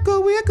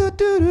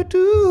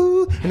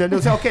then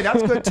they'll say, okay,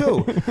 that's good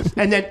too.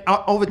 And then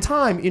over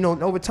time,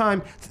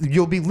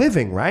 you'll be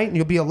living, right, and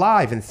you'll be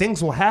alive, and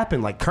things will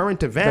happen, like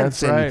current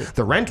events, and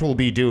the rent will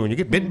be due, and you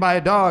get bitten by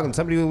a dog, and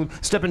somebody will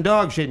step in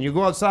dog shit, and you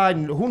go outside,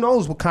 and who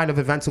knows what kind of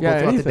events will go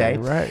throughout the day,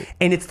 right.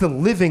 and it's the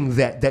living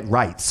that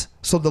writes.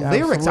 So the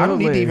lyrics, I don't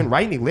need to even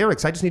write any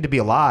lyrics. I just need to be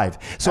alive.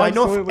 So I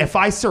know if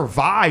I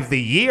survive the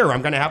year,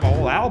 I'm going to have a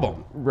whole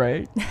album.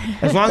 Right.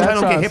 As long as I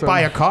don't get hit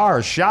by a car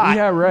or shot.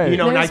 Yeah, right.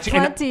 There's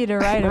plenty to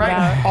write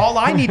about. All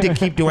I need to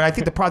keep doing, I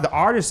think the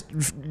artists,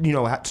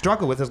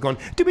 struggle with is going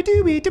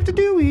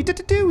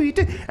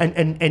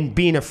and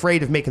being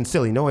afraid of making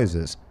silly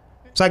noises.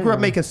 So I grew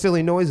up making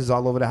silly noises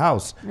all over the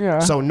house. Yeah.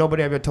 So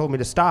nobody ever told me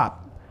to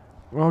stop.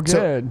 Well,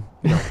 good.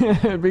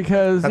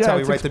 Because that's how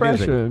we it's write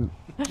expression.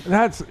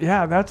 That's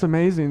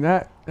amazing.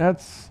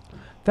 That's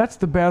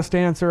the best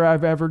answer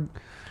I've ever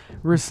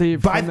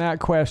received from that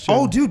question.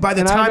 Oh, dude, by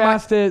the time I've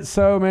asked it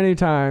so many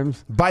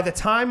times. By the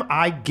time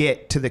I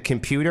get to the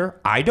computer,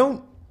 I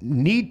don't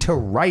need to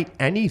write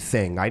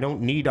anything. I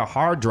don't need a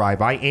hard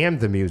drive. I am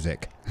the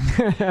music.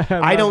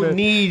 I don't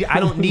need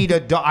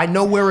I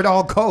know where it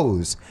all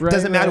goes.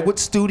 Doesn't matter what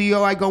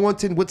studio I go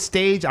into, what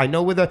stage. I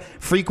know where the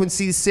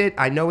frequencies sit.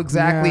 I know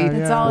exactly.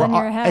 It's all in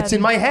your head. It's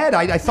in my head.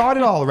 I thought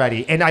it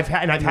already, and I've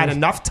had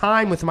enough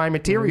time with my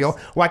material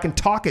where I can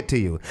talk it to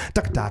you.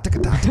 I can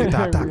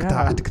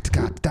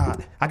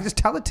just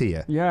tell it to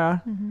you. Yeah,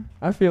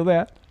 I feel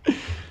that.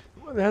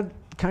 that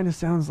kind of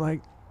sounds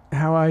like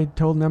how I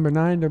told number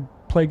 9 to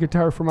play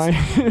guitar for my,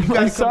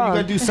 my You song.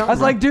 gotta do something. I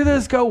was like, do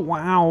this, go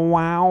wow,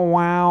 wow,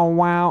 wow,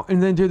 wow,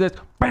 and then do this,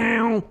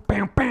 bow,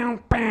 bow, bow,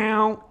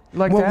 bow.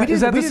 Like that?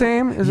 Is that the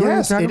same? Is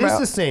yes, what it you're is talking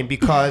the same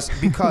because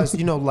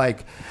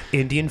like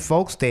Indian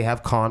folks, they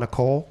have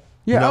conical.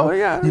 Yeah, You know, oh,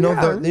 yeah, you know,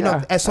 yeah, the, you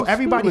know, yeah, so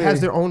everybody has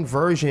absolutely. their own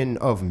version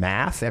of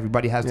math.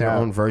 Everybody has their Yeah.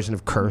 own version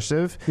of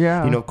cursive.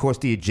 Yeah. You know, of course,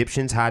 the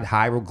Egyptians had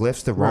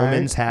hieroglyphs. The Right,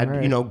 Romans had,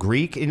 right. you know,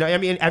 Greek. You know, I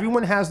mean,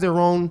 everyone has their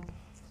own,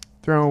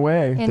 Thrown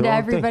away. And own thing.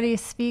 everybody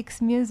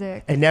speaks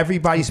music. and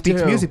everybody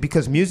speaks do. music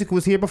because music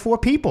was here before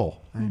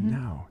people. I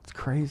know. It's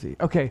crazy.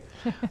 Okay.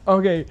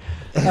 Okay.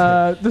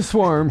 The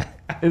Swarm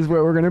is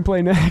what we're going to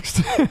play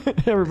next.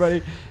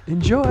 Everybody,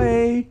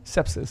 enjoy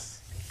Sepsiss.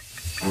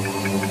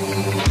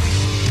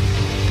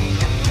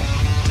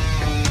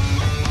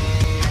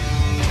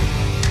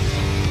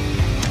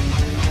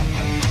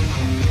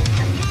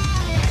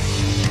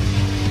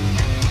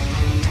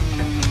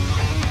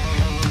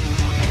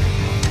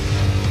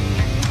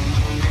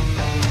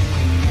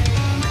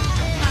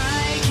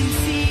 I can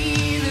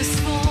see the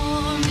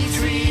storm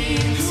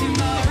between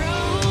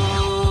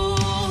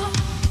tomorrow.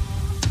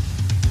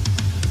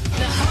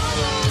 The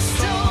hollow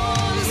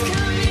storms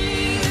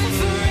coming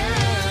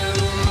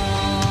forevermore.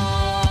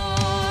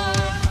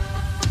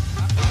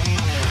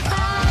 I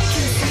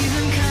can see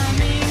them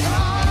coming,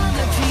 all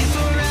the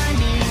people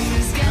running.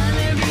 There's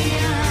gonna be a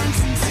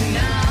hunting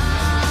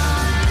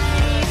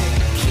tonight.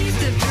 Keep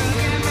the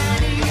program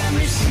running, got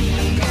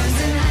machine guns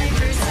and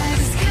hypersonics.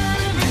 There's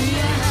gonna be a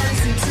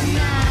hunting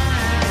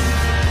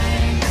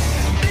tonight.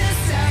 This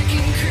dark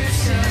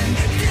encryption,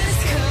 this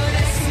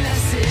codex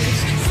message,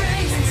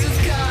 fragrance with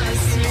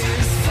God's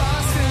tears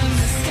falls from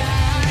the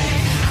sky.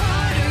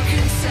 Harder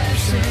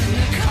conception,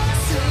 the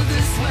cost of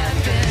this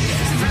weapon,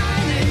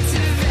 divine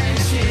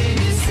intervention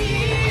is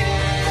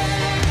here.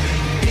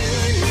 You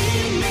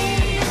need me,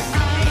 I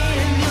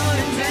am your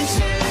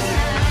invention. I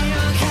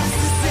will cast a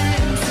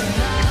sense of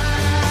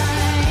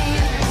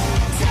light.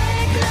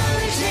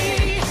 Technology,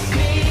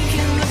 make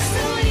it look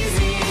so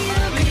easy.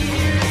 I'll be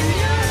here in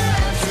your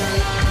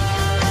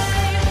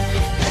afterlife.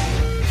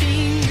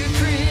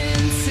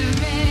 Fingerprints of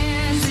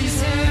man's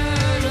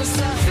eternal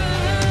suffer.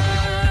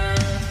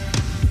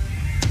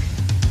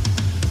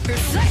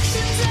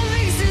 Reflections of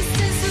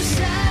existence will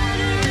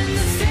shatter in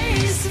the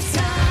face of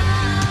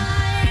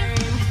time.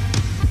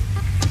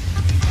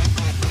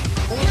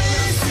 When I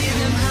see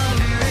them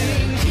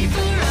hovering,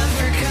 people run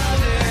for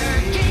cover,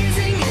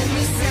 gazing in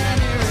the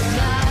center of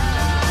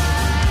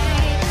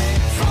light.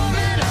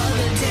 Format all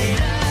the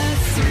data,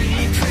 3D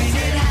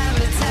printed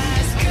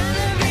habitats.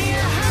 Gonna be a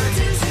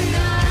hunting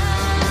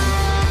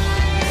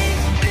tonight.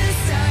 This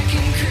dark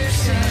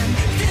encryption,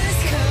 this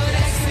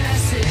codex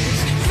message,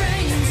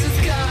 fragrance with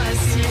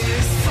God's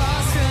tears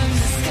falls from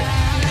the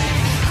sky.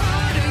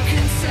 Harder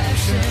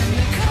conception,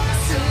 the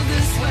cost of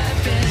this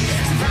weapon,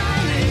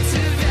 divine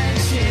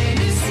intervention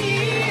is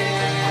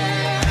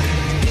here.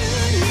 You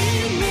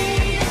need me,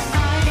 I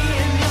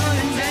am your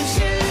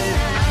invention. I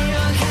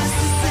will cast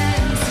a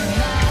sense of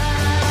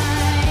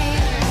light.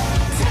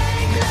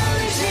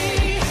 Technology,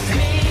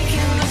 make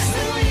it look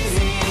so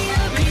easy.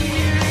 I'll be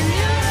here in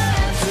your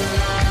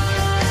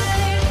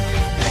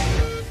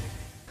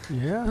afterlife.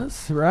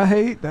 Yes,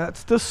 right.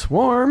 That's the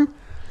Swarm.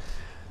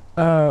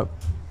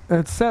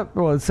 It's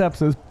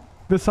Sepsiss.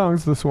 This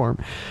song's the Swarm.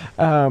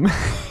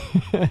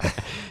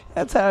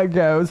 That's how it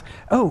goes.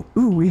 Oh,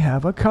 ooh, we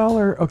have a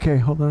caller. Okay,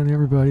 hold on,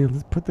 everybody.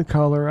 Let's put the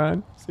caller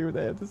on. See what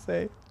they have to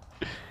say.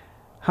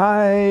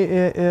 Hi,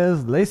 it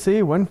is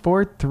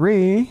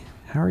Lacey143.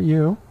 How are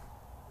you?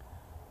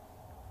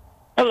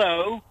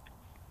 Hello.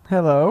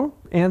 Hello,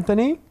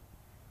 Anthony. Is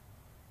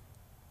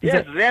Yes,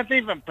 it- it's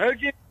Anthony from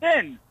Purchase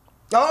Sin.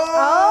 What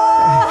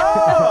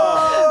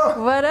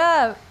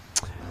up?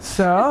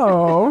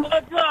 So,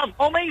 What's up,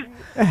 homies?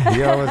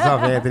 Yo, what's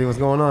up, Anthony? What's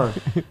going on?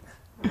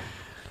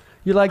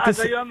 you like I to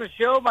saw you on the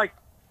show. I'm like,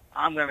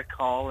 I'm going to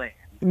call in.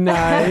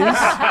 Nice,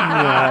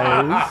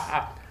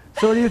 nice.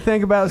 So, what do you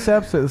think about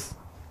Sepsiss?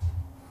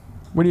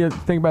 What do you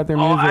think about their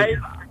Oh, music?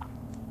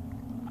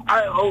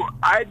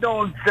 I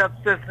known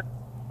Sepsiss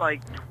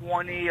like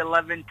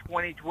 2011,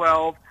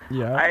 2012.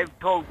 Yeah. I've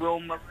told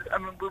Wilma, I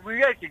mean,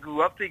 we actually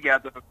grew up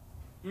together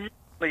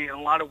musically in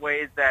a lot of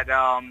ways that,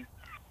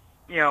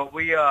 you know,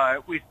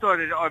 we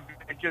started our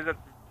ventures at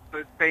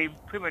the same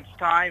pretty much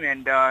time,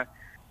 and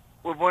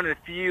we're one of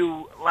the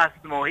few Last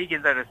of the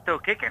Mohicans that are still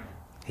kicking.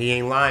 He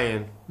ain't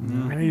lying.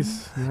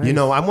 Nice. You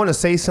know, I want to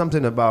say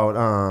something about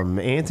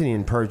Anthony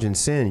and Purge and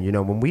Sin. You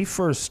know, when we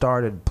first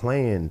started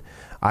playing,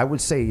 I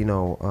would say, you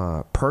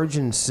know, Purge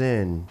and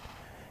Sin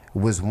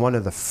was one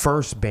of the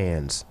first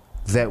bands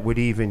that would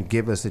even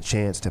give us a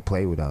chance to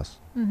play with us.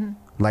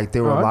 Like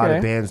there were a lot of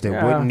okay. bands that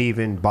Yeah. wouldn't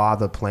even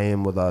bother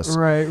playing with us.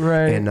 Right,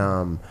 right.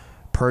 And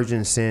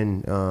Persian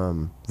Sin,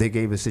 they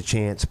gave us a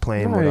chance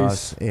playing with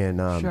us, and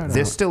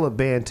they're still a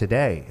band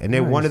today. And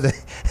they're one of the.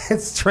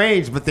 It's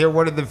strange, but they're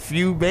one of the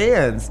few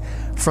bands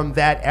from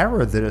that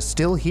era that are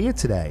still here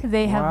today.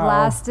 They have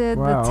lasted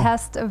the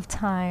test of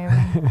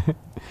time.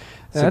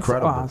 That's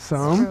incredible.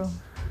 Awesome.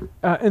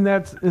 And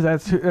that's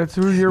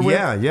who you're with.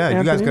 Yeah. Anthony?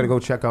 You guys got to go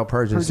check out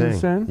Persian Sin.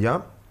 Sin.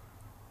 Yep.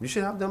 You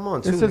should have them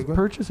on too. It says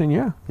Purchasing.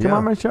 Yeah. Come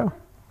on my show.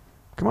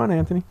 Come on,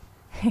 Anthony.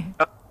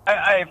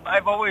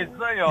 I've always,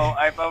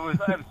 I've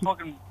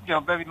spoken,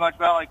 very much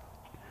about, like,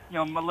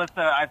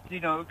 Melissa. I've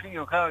seen,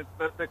 kind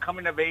of the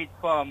coming of age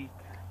from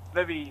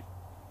very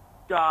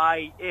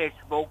shy-ish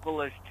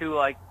vocalist to,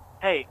 like,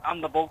 hey,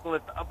 I'm the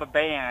vocalist of a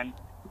band.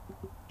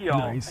 Here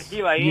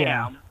I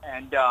am,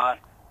 and and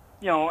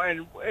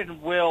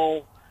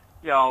Will,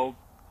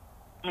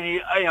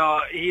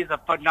 he's a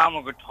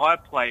phenomenal guitar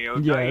player.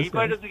 He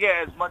probably doesn't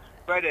get as much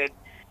credit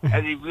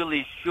as he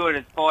really should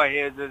as far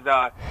as his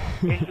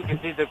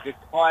intricacies of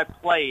guitar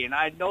play. And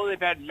I know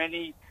they've had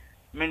many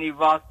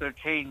roster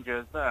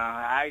changes.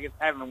 I guess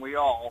haven't we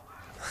all?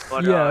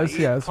 But,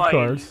 yes, of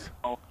course.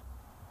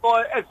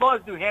 As far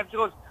as New Hampshire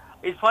goes,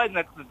 he's probably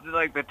in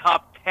the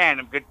top 10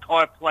 of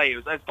guitar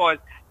players as far as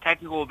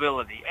technical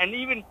ability. And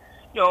even,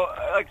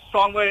 like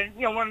songwriting,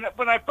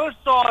 when I first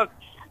saw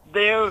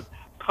their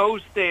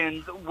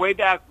postings way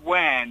back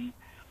when,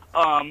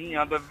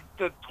 the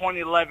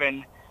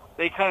 2011,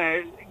 they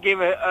kind of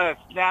gave a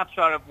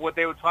snapshot of what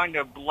they were trying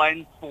to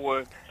blend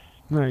for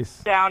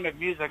sound of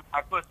music.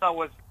 I first thought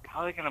was,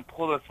 how are they going to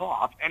pull this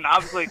off? And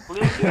obviously,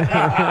 clearly,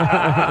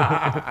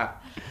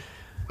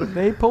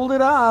 they pulled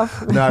it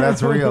off. No,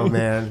 that's real,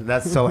 man.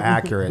 That's so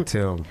accurate,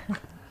 too.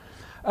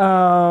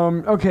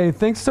 Okay,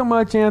 thanks so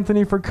much,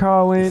 Anthony, for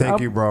calling.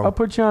 Thank you, bro. I'll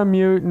put you on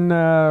mute, and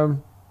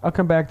I'll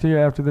come back to you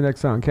after the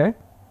next song, okay?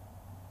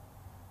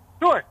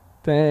 Sure.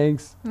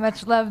 Thanks.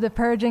 Much love to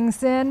Purging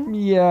Sin.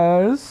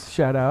 Yes.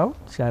 Shout out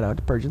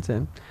to Purging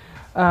Sin.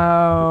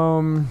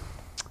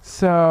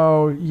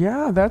 So,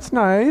 yeah, that's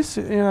nice,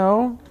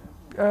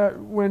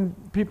 when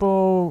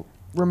people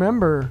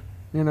remember,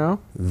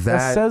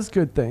 that says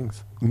good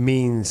things.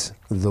 Means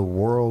the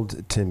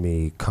world to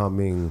me,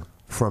 coming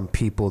from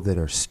people that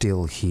are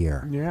still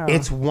here. Yeah.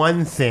 It's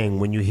one thing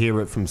when you hear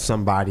it from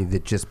somebody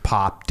that just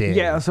popped in.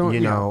 Yeah, so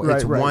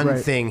it's one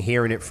thing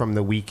hearing it from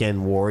the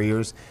Weekend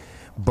Warriors,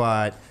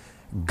 but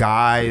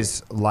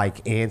guys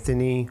like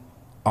Anthony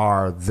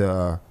are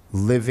the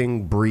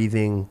living,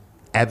 breathing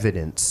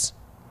evidence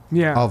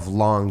of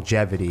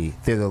longevity.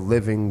 They're the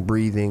living,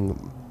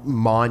 breathing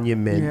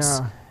monuments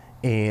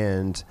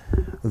and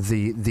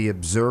the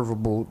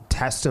observable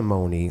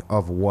testimony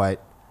of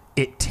what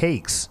it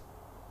takes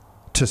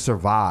to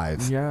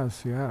survive.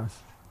 Yes.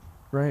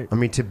 Right. I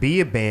mean, to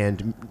be a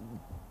band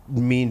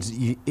means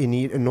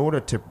in order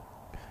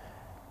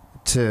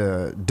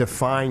to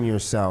define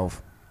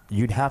yourself,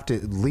 you'd have to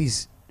at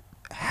least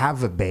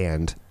have a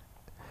band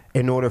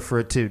in order for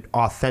it to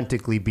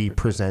authentically be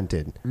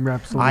presented.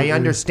 Absolutely. I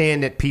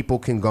understand that people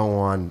can go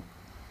on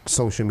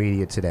social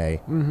media today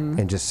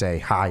and just say,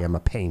 hi, I'm a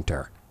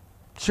painter.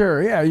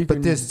 Sure, yeah, you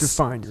can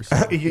define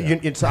yourself.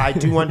 I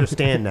do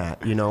understand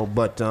that,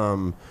 but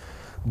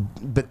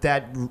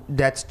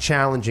that's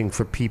challenging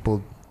for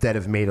people that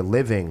have made a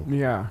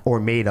living or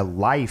made a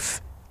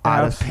life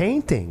out of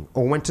painting,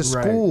 or went to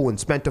school and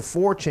spent a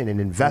fortune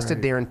and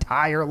invested their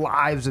entire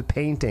lives of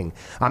painting.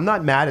 I'm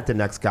not mad at the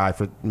next guy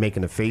for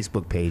making a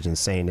Facebook page and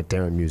saying that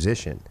they're a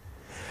musician.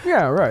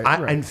 Yeah, right.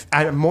 And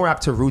I'm more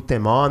apt to root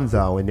them on,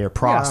 though, in their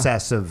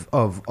process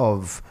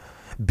of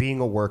being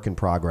a work in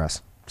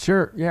progress.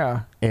 Sure,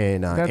 yeah.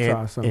 And that's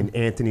awesome. And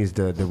Anthony's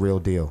the real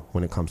deal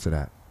when it comes to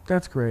that.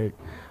 That's great.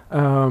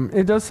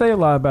 It does say a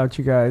lot about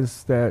you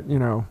guys that,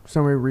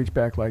 somebody reached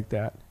back like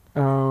that.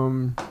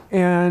 And,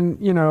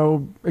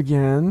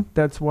 again,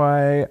 that's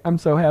why I'm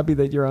so happy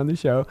that you're on the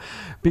show,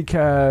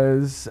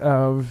 because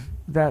of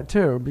that,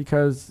 too.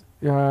 Because,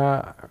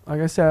 like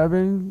I said, I've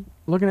been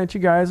looking at you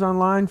guys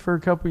online for a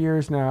couple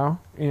years now,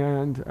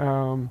 and,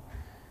 I'm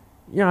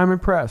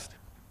impressed.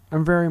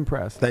 I'm very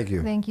impressed. Thank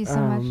you. Thank you so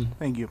much.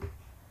 Thank you.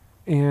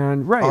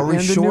 And are we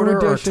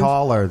shorter or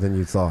taller than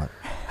you thought?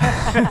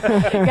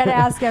 You got to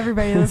ask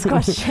everybody this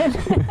question.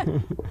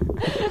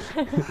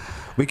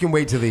 We can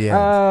wait till the end.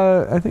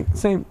 I think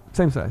same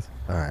size.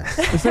 All right.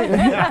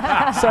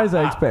 Size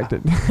I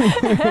expected.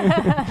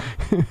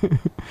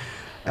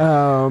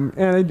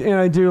 And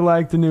I do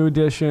like the new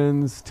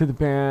additions to the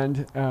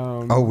band.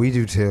 We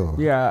do too.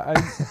 Yeah,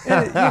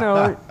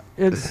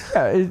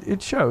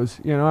 it shows.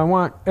 I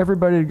want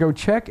everybody to go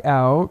check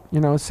out.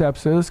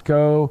 Sepsiss.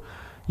 Go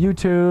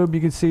YouTube.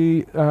 You can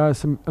see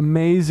some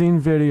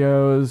amazing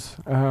videos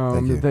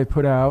that they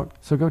put out.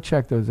 So go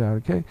check those out.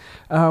 Okay.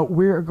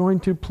 We're going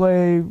to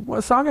play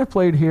a song I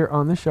played here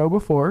on the show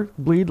before.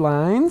 Bleed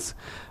Lines.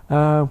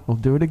 We'll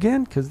do it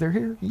again because they're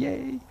here.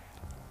 Yay.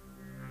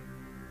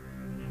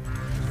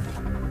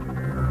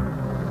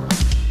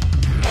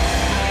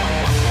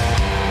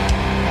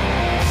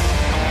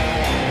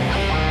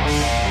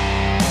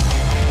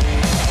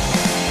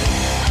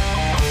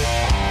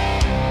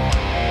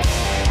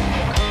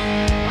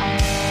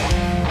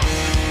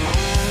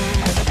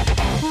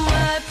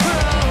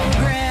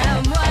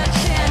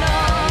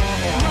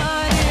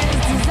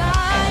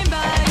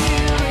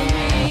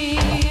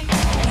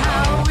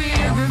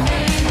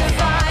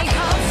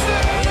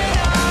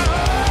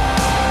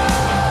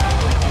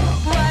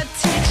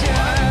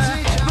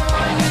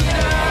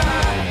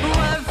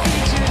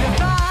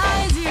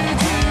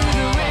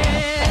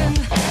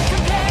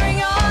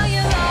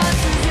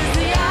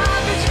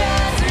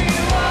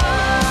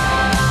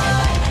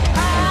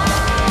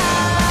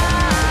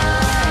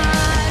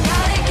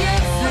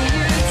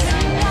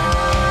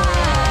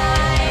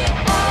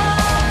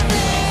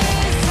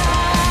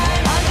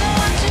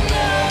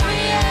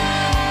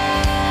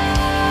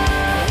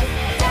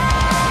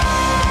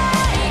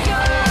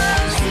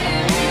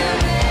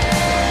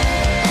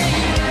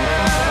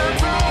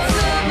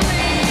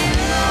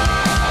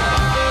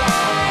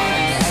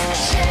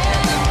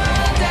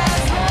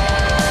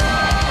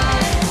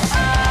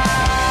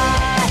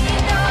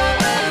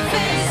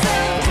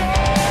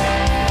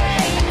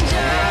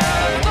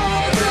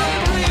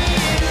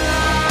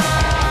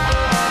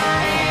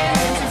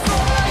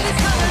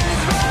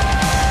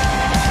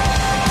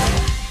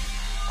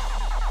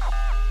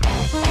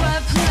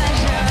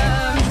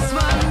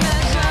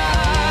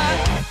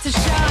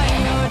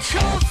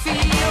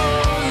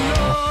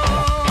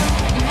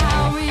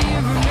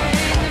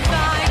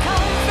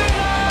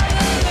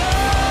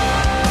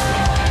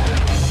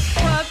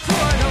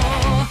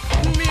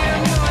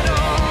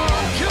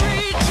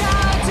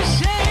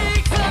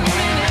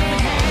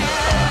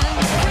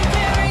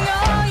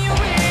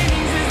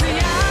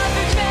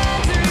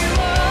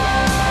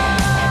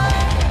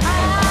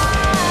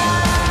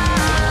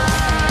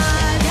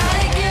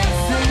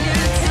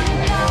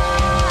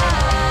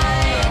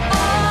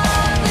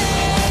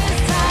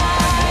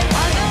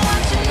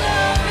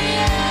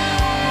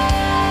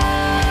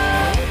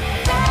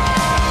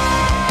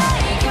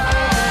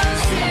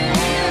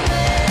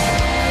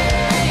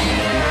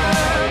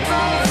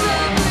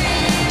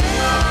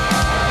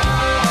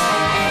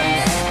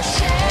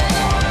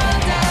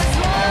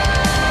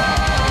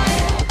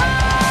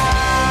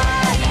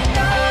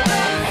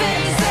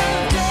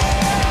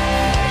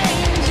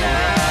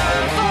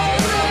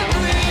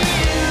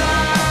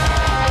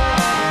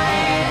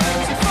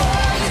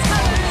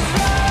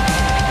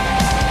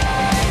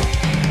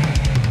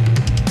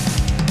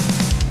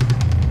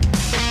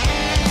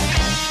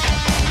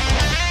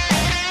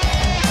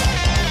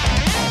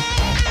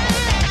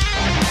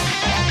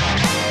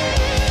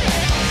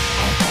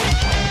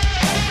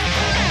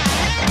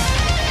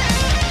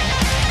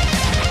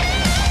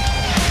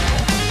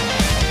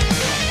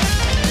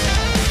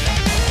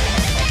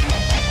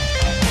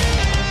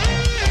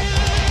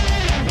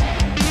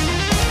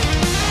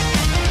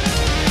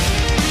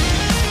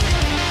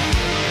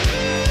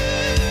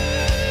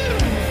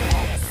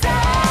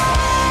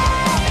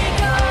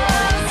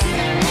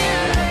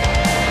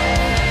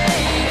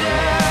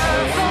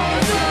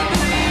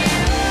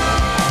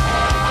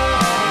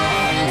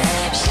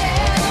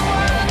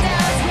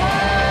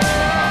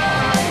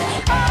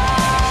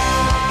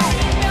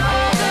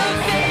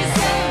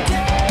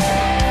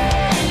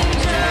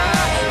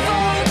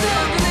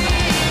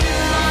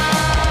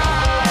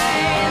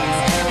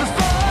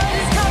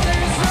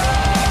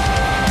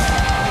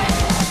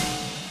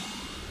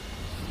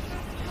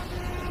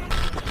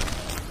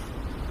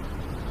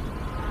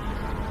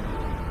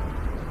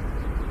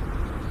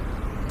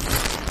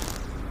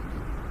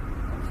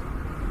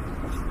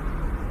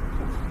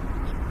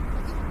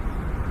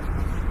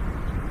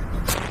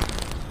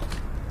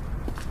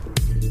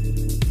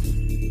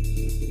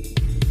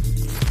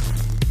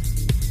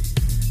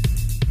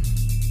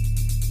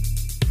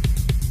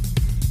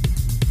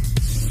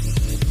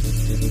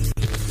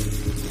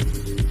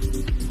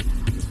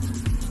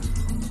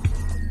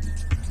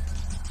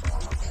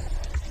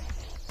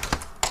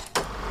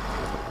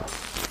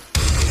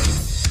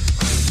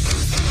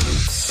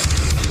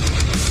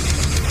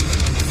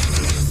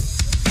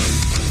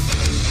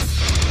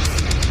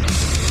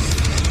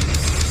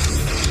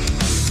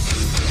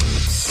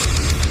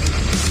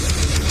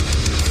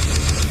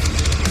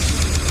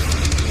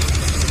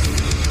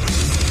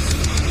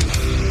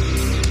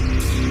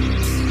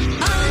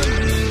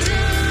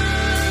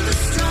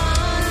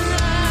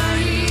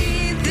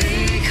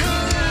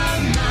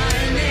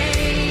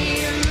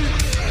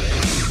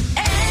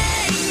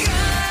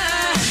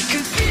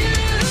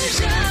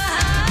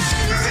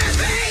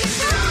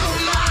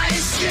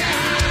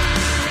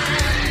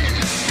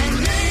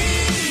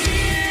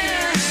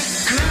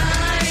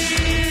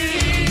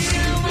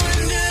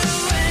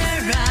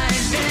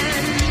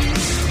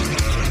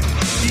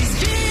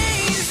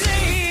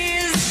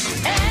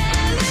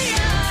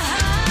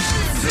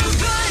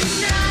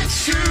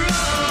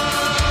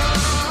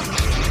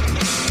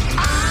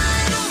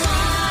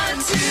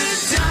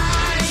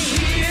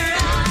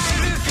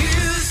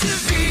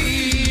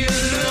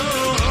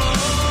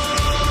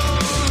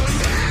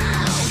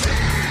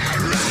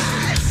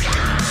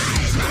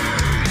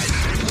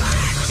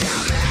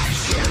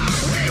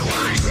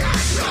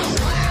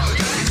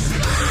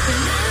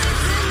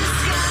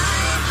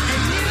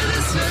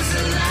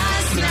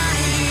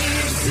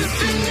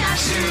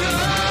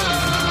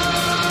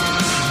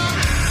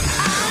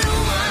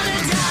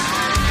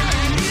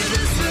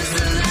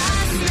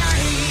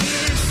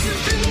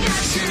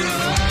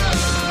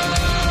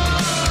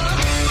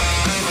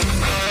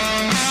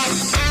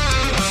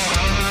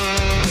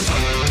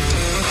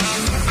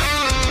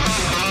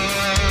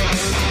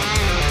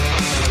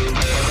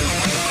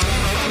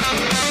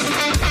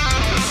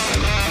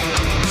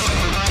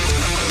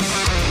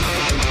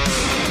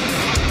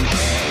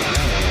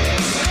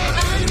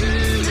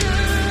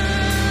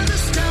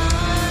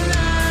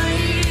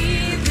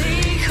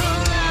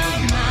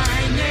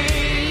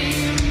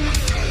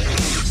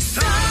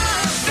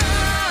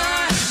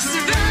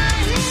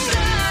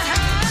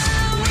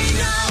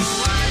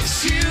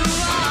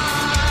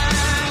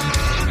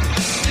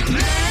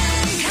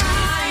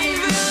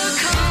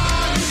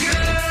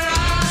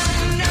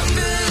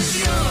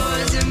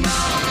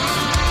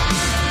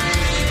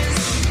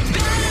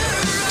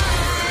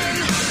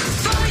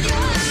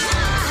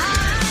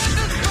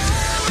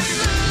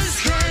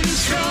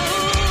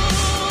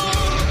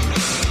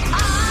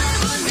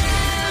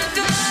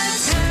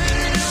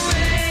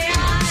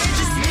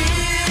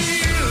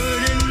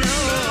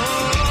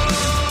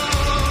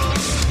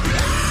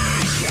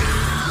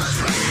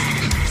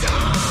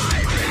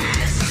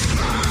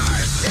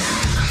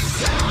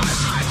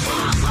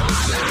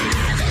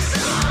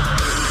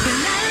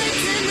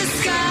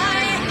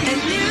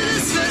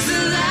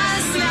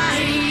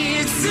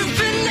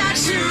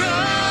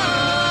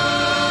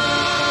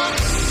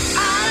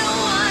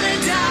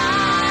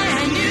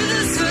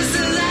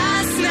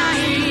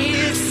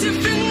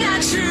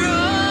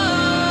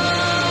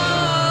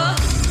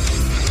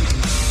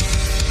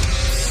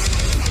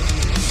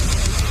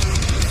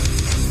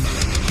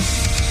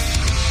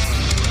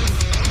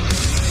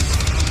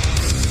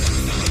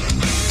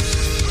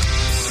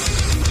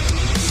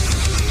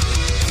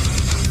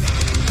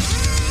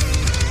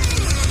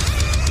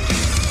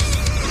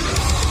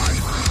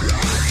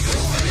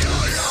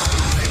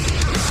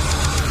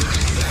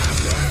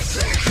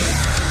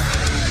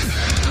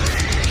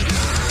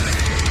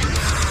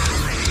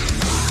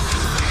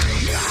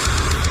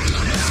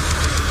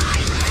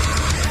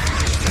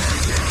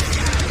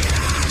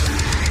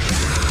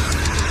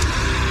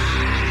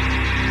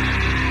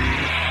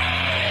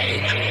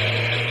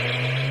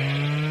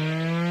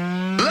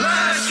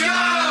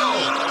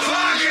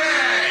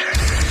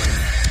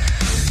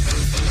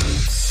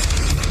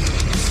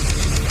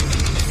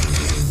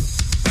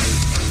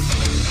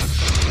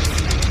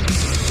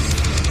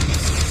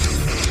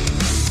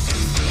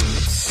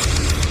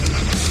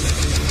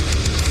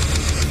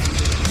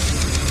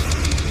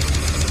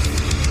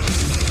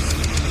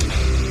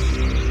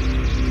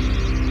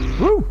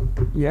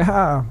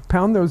 Yeah,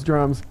 pound those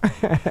drums.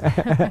 Hey,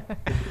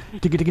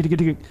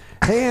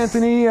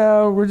 Anthony,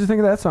 what'd you think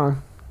of that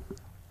song?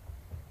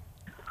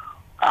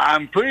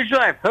 I'm pretty sure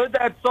I've heard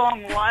that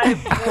song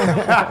live.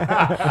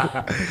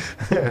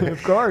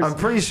 Of course. I'm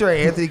pretty sure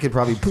Anthony could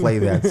probably play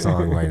that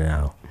song right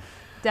now.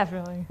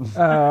 Definitely.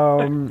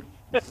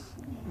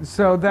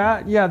 So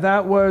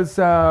that was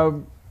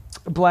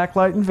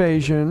Blacklight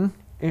Invasion,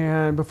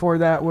 and before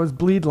that was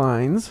Bleed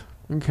Lines.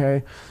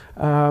 Okay.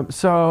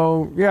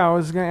 So I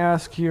was going to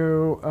ask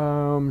you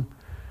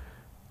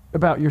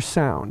about your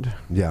sound.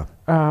 Yeah.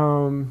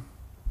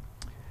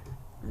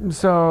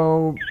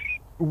 So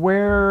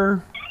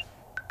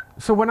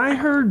when I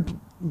heard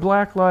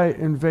Blacklight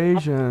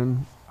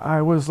Invasion,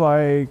 I was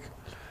like,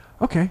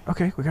 okay,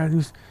 we got a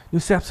new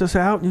Sepsiss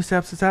out. It's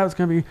going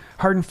to be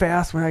hard and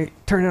fast when I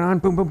turn it on.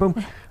 Boom, boom, boom.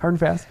 Hard and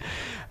fast.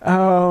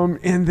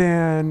 And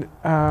then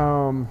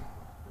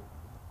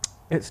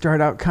it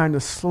started out kind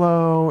of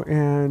slow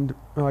and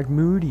like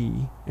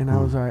moody. And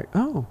I was like,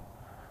 oh,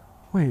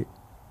 wait,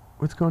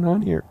 what's going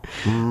on here?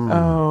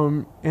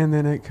 And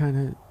then it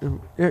kind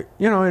of,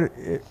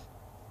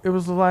 it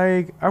was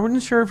like, I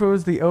wasn't sure if it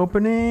was the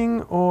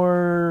opening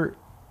or,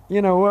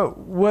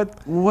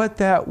 what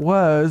that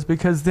was,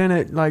 because then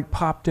it like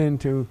popped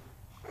into,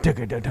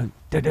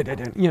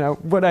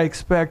 what I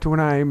expect when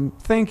I'm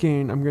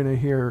thinking I'm going to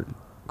hear,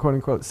 quote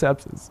unquote,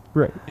 Sepsiss.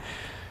 Right.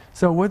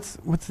 So what's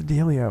the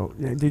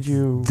dealio? Did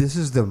you This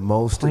is the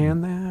most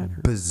plan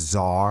that?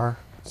 bizarre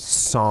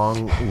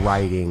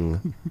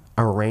songwriting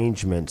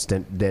arrangements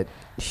that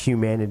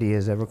humanity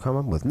has ever come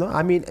up with. No,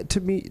 I mean, to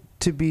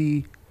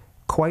be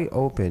quite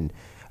open,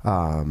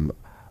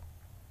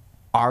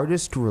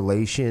 artist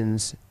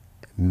relations,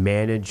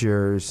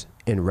 managers,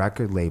 and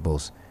record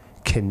labels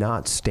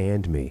cannot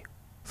stand me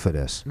for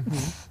this.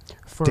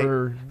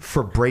 For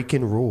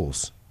breaking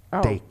rules.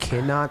 Oh. They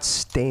cannot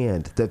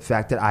stand the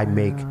fact that I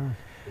make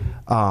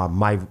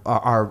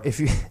if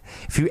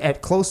you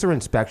at closer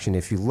inspection,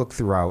 if you look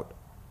throughout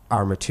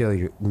our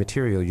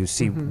material, you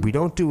see we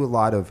don't do a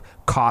lot of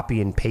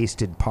copy and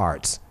pasted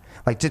parts.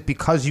 Like, just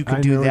because you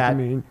can do that,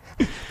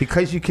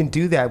 because you can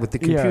do that with the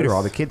computer. Yes.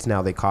 All the kids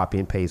now, they copy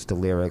and paste the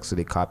lyrics, or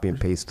they copy and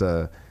paste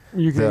the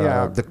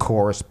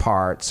chorus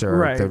parts,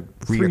 or the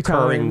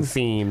reoccurring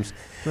themes.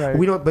 Right.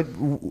 We don't, but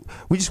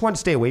we just want to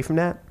stay away from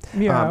that.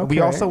 Yeah, We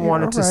also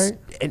wanted to,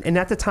 right. and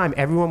at the time,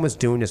 everyone was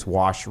doing this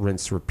wash,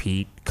 rinse,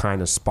 repeat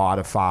kind of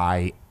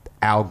Spotify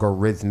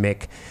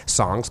algorithmic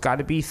songs. Got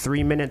to be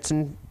 3 minutes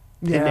and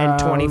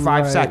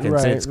 25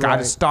 seconds, and it's got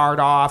to start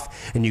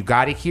off, and you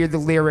got to hear the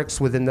lyrics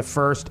within the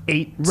first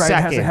 8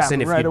 seconds.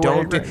 And if you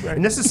don't,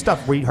 and this is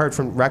stuff we heard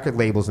from record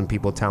labels and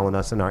people telling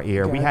us in our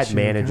ear. We had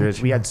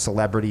managers, we had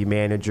celebrity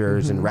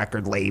managers and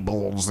record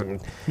labels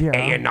and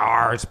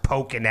A&Rs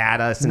poking at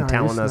us and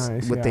telling us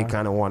what they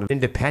kind of wanted.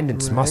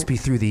 Independence must be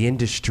through the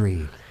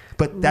industry,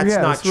 but that's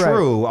not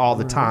true all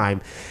the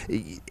time.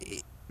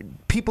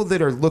 People that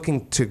are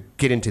looking to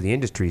get into the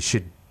industry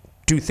should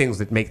do things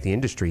that make the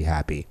industry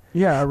happy.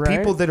 Yeah, right.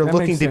 People that are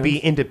looking to be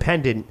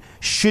independent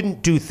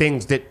shouldn't do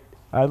things that...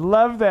 I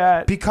love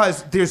that.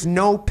 Because there's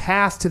no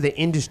path to the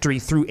industry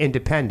through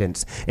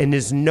independence, and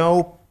there's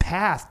no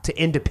path to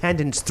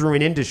independence through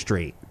an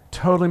industry.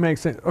 Totally makes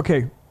sense.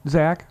 Okay,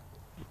 Zach,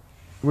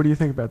 what do you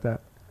think about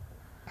that?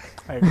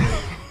 I agree.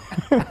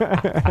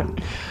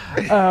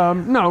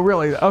 No,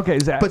 really. Okay,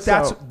 Zach. But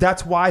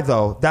that's why,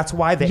 though. That's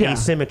why the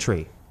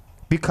asymmetry.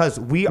 Because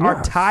we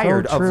are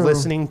tired of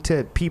listening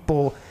to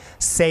people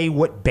say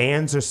what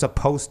bands are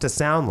supposed to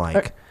sound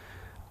like.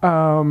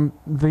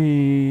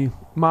 The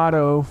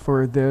motto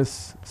for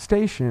this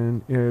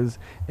station is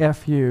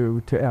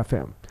FU to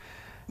FM.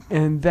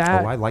 And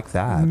that I like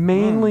that.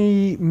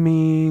 mainly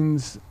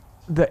means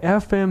the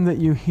FM that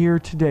you hear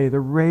today, the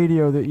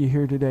radio that you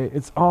hear today,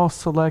 it's all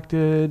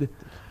selected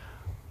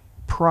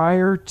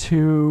prior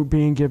to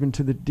being given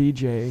to the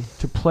DJ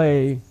to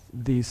play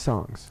these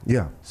songs.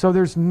 Yeah. So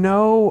there's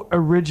no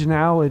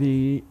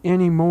originality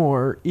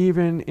anymore,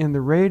 even in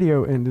the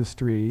radio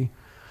industry,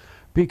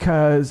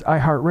 because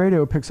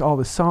iHeartRadio picks all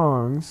the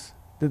songs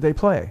that they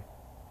play.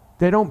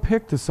 They don't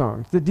pick the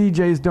songs. The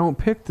DJs don't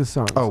pick the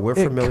songs. Oh, we're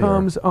familiar. It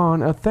comes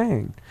on a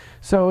thing.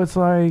 So it's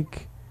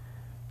like,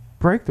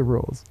 break the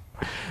rules.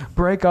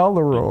 Break all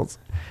the rules.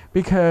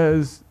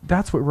 Because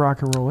that's what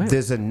rock and roll is.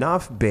 There's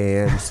enough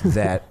bands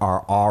that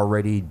are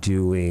already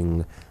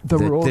doing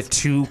the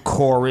 2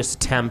 chorus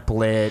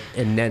template,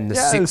 and then the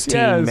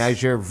 16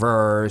 measure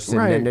verse, and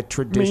then the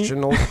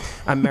traditional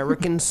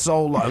American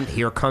solo. And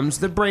here comes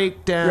the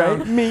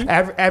breakdown.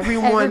 Right.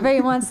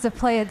 Everybody wants to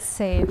play it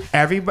safe.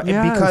 Everybody,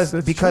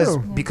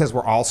 because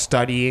we're all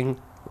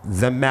studying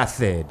the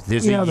method.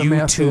 There's a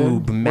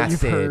YouTube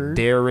method.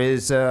 There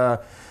is a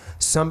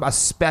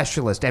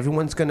specialist.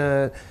 Everyone's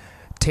gonna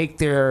take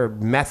their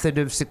method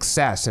of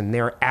success and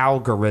their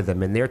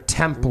algorithm and their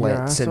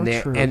templates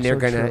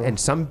and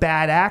some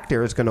bad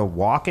actor is gonna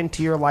walk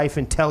into your life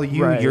and tell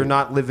you you're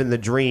not living the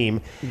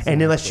dream,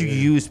 and unless you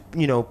use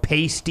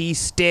pasty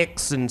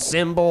sticks and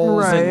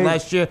symbols,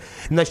 unless you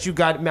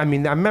got. I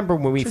mean, I remember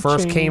when we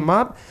first came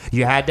up,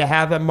 you had to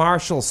have a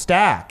Marshall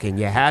stack and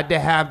you had to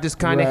have this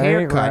kind of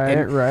haircut.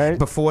 And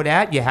before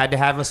that, you had to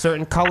have a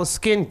certain color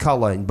skin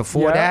color, and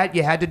before that,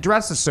 you had to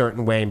dress a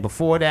certain way, and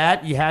before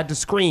that, you had to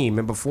scream,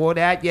 and before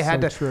that. You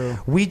had to.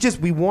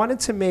 We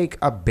wanted to make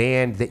a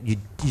band that you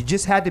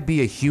just had to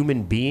be a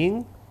human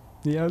being.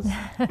 Yes,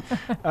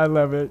 I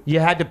love it.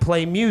 You had to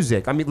play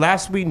music. I mean,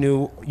 last we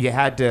knew, you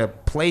had to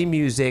play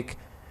music,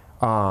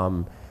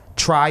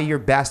 try your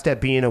best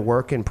at being a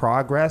work in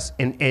progress,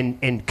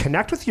 and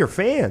connect with your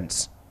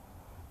fans.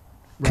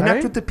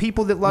 Connect with the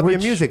people that love your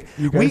music.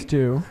 You guys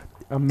do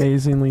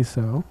amazingly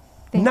so.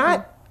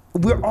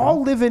 We're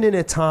all living in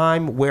a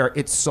time where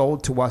it's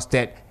sold to us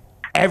that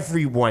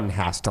everyone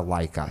has to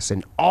like us,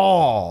 and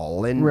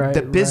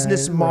the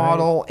business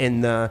model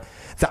and the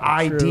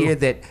idea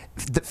that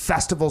the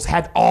festivals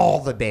had all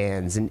the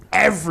bands and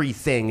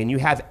everything, and you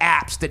have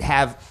apps that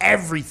have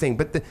everything,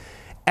 but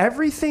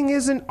everything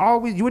isn't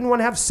always. You wouldn't want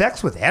to have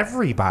sex with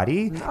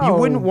everybody. No. You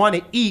wouldn't want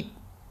to eat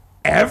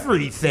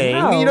everything.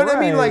 No, you know what I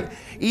mean? Like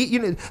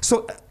eat.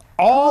 So.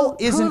 All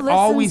isn't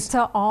always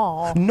to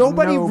all.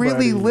 Nobody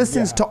really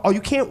listens to all.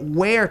 You can't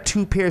wear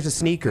 2 pairs of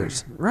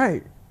sneakers.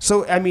 Right.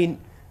 So I mean.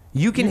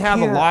 You can have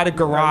a lot of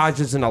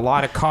garages and a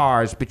lot of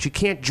cars, but you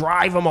can't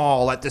drive them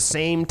all at the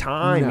same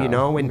time,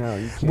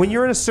 And when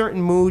you're in a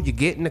certain mood, you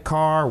get in the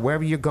car,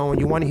 wherever you're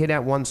going, you want to hear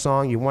that one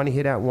song, you want to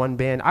hear that one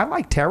band. I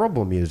like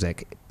terrible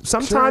music.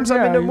 Sometimes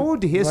I'm in the mood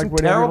to hear some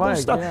terrible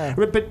stuff. Yeah.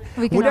 But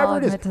whatever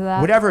it is,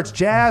 whatever it's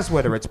jazz,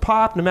 whether it's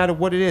pop, no matter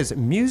what it is,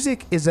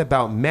 music is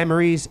about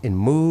memories and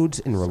moods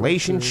and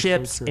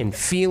relationships and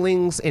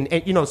feelings. And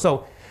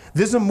so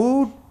there's a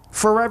mood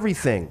for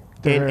everything.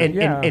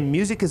 And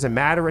music is a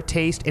matter of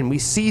taste, and we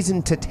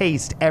season to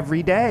taste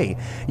every day.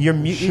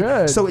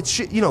 So it's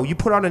you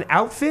put on an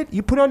outfit,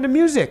 you put on the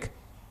music.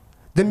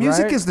 The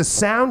music is the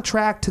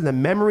soundtrack to the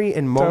memory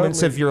and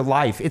moments of your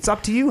life. It's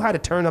up to you how to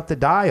turn up the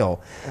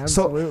dial.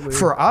 Absolutely. So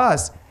for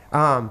us,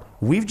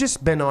 we've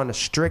just been on a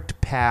strict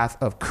path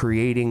of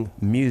creating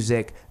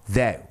music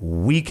that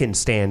we can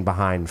stand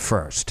behind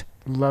first.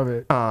 Love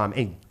it.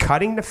 And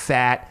cutting the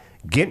fat,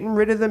 getting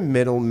rid of the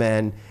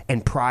middlemen,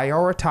 and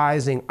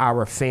prioritizing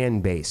our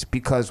fan base,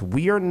 because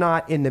we are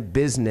not in the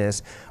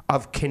business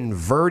of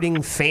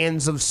converting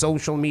fans of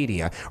social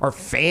media or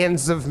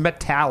fans of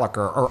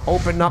Metallica or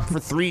Open Up for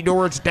 3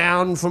 Doors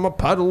Down from a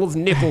Puddle of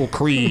Nickel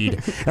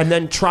Creed and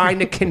then trying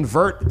to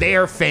convert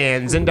their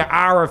fans into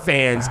our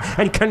fans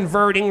and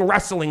converting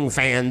wrestling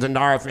fans into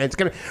our fans.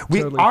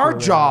 Our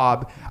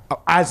job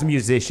as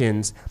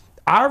musicians,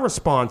 our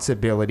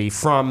responsibility,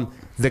 from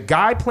the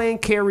guy playing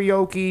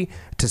karaoke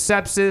to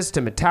Sepsiss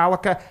to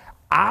Metallica,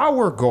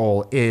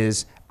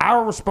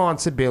 our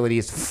responsibility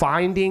is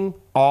finding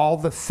all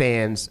the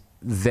fans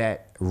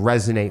that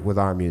resonate with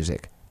our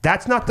music.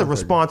 That's not the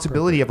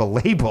responsibility of a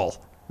label.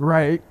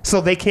 Right.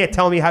 So they can't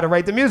tell me how to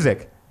write the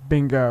music.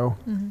 Bingo.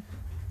 Mm-hmm.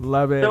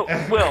 Love it. So,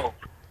 Will.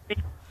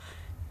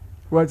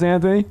 What's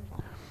Anthony?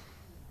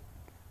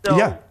 So,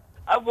 yeah.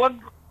 I'm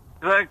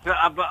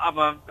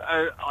a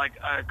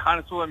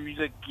connoisseur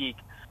music geek.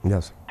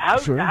 Yes. How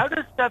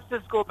does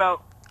Sepsiss go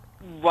about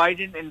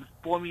writing and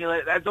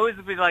formulating? That's always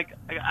been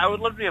I would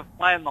love to be a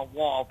fly on the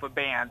wall for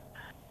bands.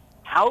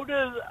 How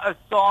does a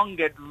song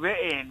get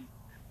written?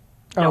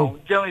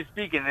 Generally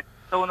speaking,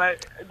 someone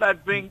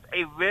that brings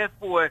a riff,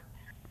 or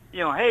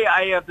hey,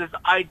 I have this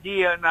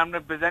idea and I'm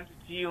going to present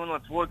it to you and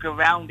let's work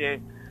around it,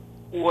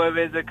 or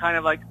is it kind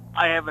of like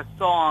I have a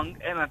song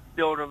and let's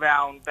build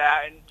around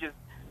that and just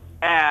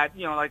add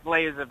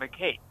layers of a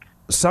cake?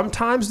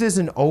 Sometimes there's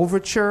an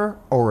overture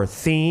or a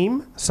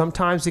theme.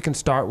 Sometimes it can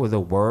start with a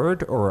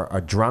word or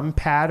a drum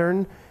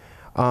pattern.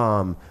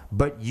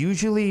 But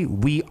usually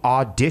we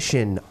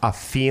audition a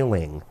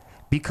feeling,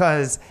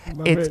 because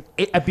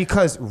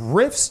because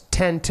riffs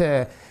tend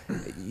to,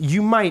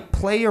 you might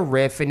play a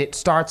riff and it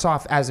starts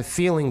off as a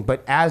feeling,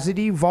 but as it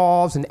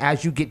evolves and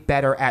as you get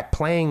better at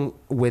playing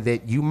with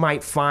it, you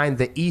might find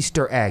the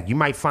Easter egg. You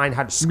might find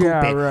how to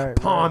scoop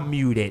palm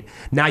mute it.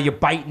 Now you're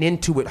biting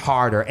into it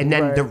harder, and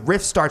then the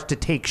riff starts to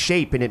take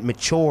shape and it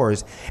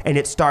matures and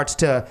it starts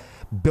to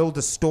build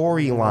a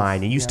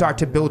storyline, and you start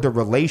to build a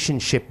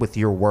relationship with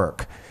your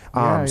work.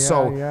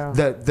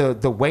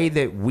 The way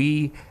that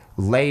we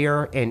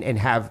layer and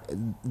have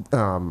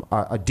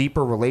a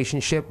deeper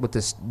relationship with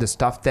the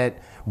stuff that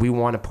we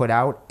want to put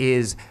out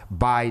is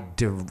by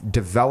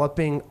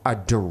developing a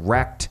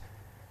direct,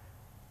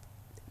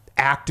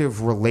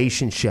 active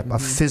relationship, a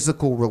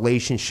physical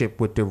relationship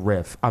with the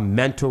riff, a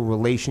mental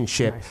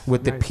relationship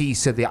with the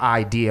piece of the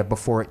idea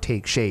before it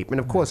takes shape. And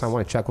of course, I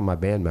want to check with my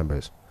band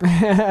members. You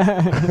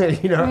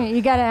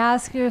got to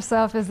ask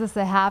yourself, is this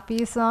a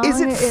happy song? Is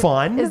it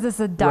fun? Is this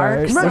a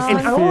dark song?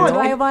 Do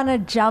I want to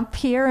jump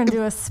here and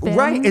do a spin?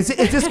 Right. Is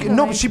this,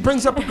 no, but she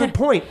brings up a good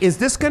point. Is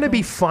this going to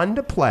be fun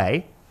to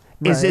play?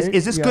 Is Right,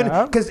 this good?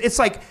 yeah. Because it's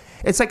like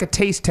a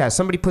taste test.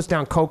 Somebody puts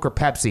down Coke or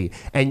Pepsi,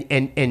 and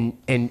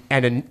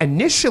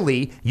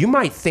initially you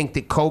might think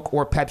that Coke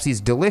or Pepsi is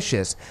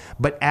delicious,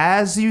 but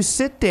as you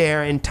sit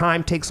there and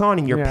time takes on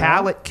and your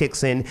palate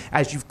kicks in,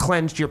 as you've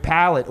cleansed your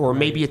palate, or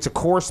maybe it's a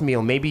course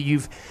meal, maybe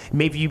you've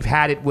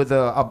had it with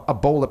a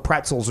bowl of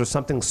pretzels or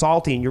something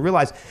salty, and you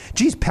realize,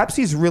 geez,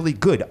 Pepsi's really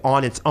good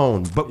on its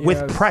own, but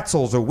with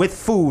pretzels or with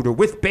food or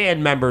with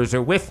band members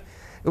or with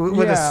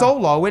a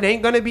solo, it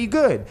ain't going to be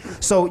good.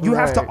 So you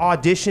have to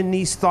audition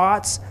these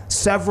thoughts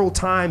several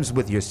times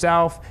with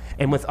yourself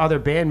and with other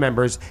band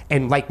members.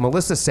 And like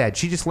Melissa said,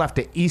 she just left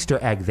an Easter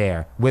egg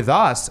there. With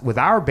us, with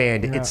our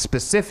band, it's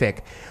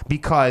specific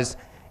because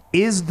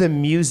is the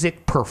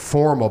music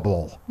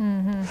performable?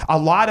 Mm-hmm. A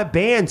lot of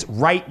bands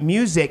write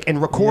music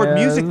and record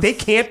music they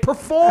can't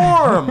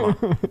perform.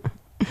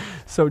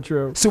 So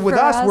true. So with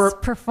For us,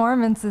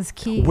 performance is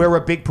key. we're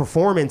a big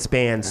performance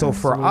band. So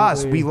for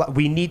us,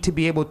 we need to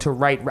be able to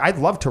write. I'd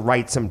love to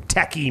write some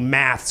techie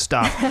math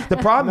stuff. The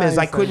problem is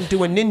I couldn't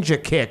do a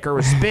ninja kick or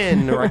a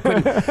spin, or I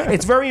couldn't.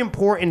 It's very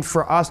important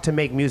for us to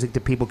make music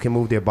that people can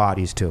move their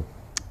bodies to.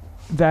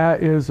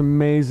 That is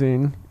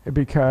amazing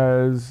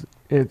because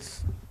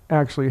it's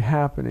actually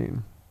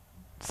happening.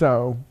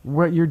 So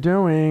what you're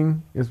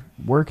doing is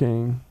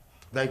working.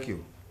 Thank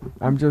you.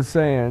 I'm just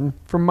saying,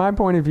 from my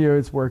point of view,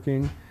 it's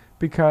working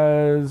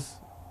because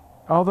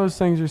all those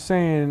things you're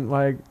saying,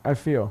 like, I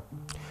feel.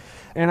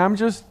 And I'm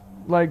just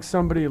like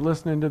somebody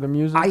listening to the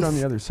music on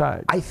the other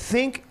side. I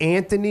think,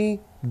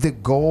 Anthony, the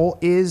goal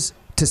is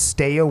to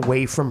stay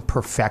away from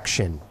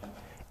perfection.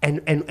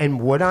 And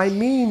what I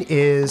mean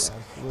is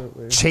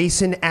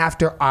chasing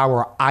after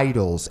our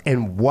idols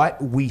and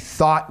what we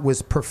thought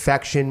was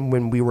perfection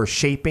when we were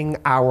shaping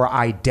our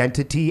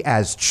identity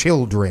as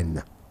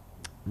children.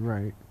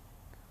 Right.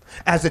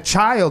 As a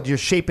child, you're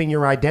shaping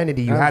your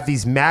identity. You have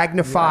these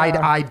magnified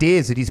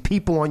ideas of these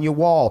people on your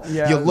wall.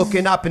 Yes. You're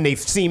looking up and they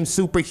seem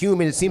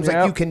superhuman. It seems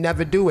like you can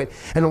never do it.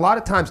 And a lot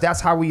of times that's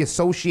how we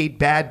associate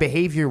bad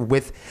behavior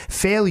with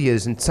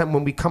failures and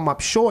when we come up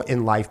short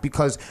in life,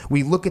 because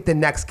we look at the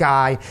next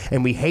guy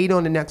and we hate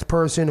on the next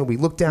person, or we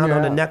look down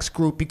on the next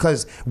group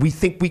because we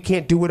think we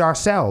can't do it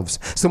ourselves.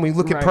 So when we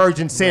look at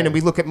Purge and Sin and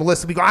we look at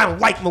Melissa, we go, I don't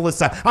like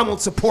Melissa. I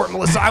won't support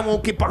Melissa. I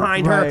won't get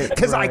behind her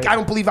because I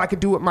don't believe I could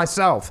do it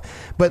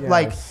myself. But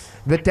but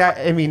that,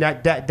 I mean,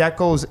 that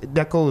goes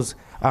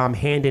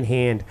hand in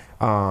hand.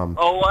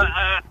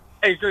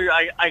 Hey, sure,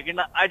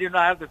 I do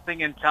not have to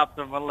sing in chops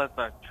of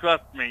Melissa.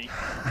 Trust me.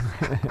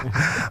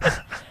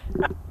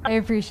 I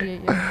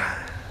appreciate you.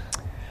 By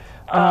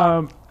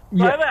the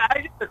way,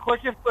 I have a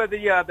question for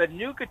the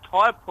new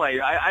guitar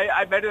player.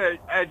 I met her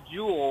at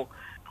Jewel.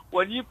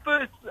 When you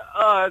first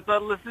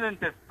started listening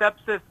to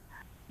Sepsiss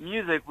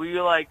music, were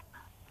you like,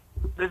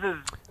 this is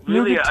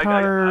really a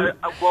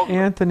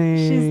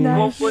Anthony, she's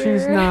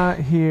not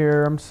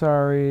here. I'm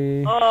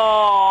sorry.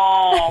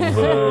 Oh,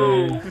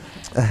 boo.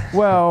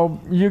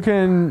 Well, you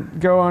can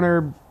go on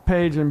her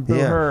page and boo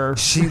her.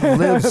 She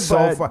lives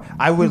so far.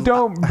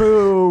 Don't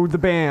boo the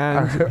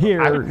band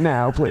here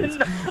now, please.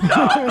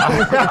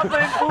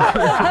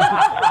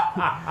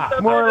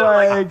 More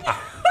like,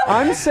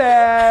 I'm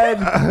sad,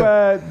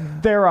 but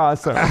they're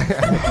awesome.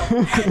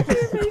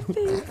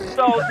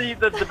 So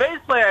the bass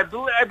player,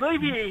 I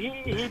believe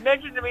he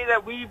mentioned to me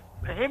that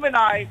him and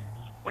I,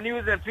 when he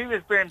was in a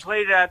previous band,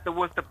 played at the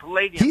Worcester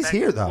Palladium. He's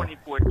here though.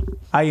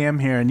 I am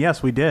here, and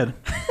yes, we did.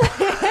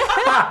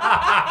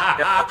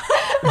 Yes.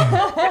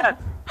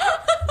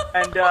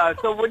 And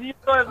so when you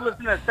started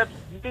listening to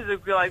Sepsiss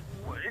music, you're like,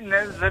 and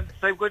that's the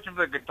same question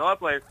for the guitar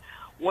player.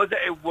 Was it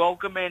a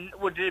welcome and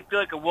did it feel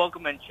like a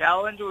welcome and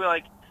challenge? Or were you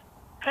like,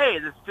 hey,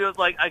 this feels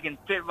like I can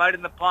fit right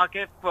in the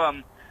pocket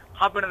from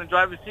hopping in the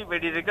driver's seat,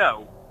 ready to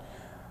go?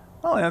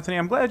 Well, Anthony,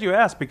 I'm glad you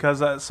asked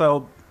because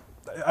so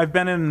I've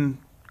been in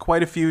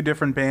quite a few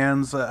different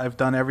bands. I've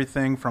done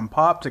everything from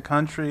pop to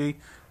country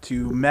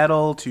to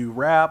metal to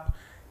rap,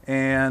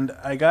 and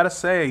I gotta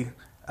say,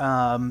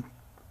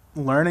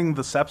 learning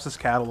the Sepsiss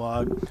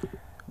catalog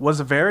was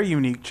a very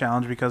unique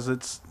challenge because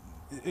it's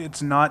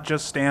not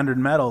just standard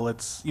metal.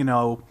 It's,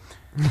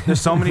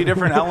 there's so many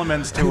different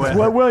elements to it.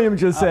 What William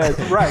just said.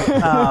 Right.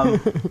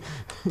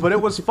 But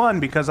it was fun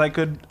because I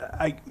could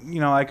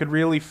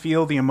really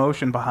feel the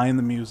emotion behind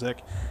the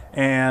music.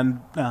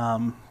 And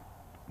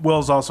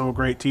Will's also a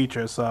great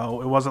teacher,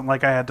 so it wasn't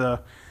like I had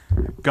to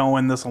go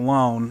in this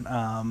alone.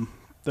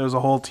 There was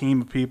a whole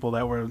team of people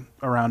that were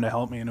around to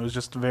help me, and it was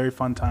just a very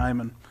fun time.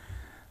 And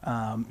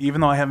even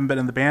though I haven't been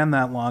in the band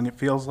that long, it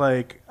feels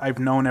like I've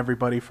known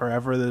everybody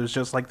forever. There's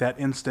just like that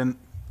instant,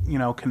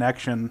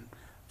 connection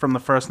from the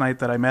first night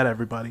that I met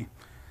everybody.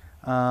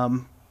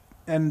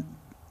 And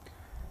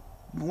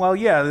well,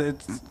 yeah,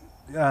 it's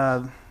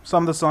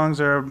some of the songs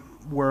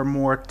were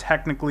more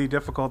technically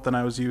difficult than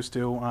I was used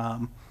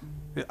to.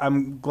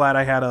 I'm glad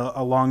I had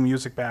a long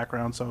music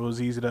background, so it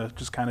was easy to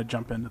just kind of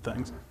jump into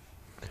things.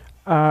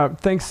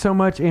 Thanks so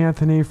much,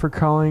 Anthony, for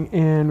calling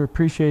in. We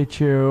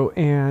appreciate you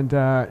and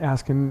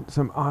asking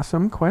some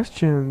awesome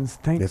questions.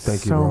 Thanks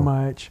thank you, so bro.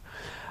 much.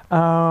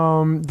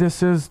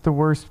 This is the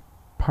worst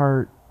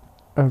part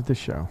of the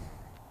show.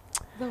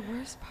 The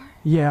worst part?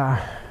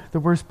 Yeah, the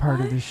worst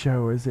part of the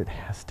show is it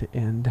has to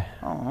end.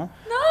 Oh.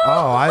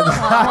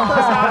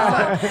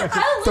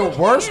 The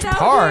worst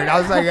part. I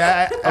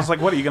was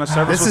like, what are you going to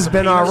serve us this with has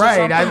been subpoenas all or right.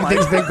 something?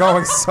 Everything's been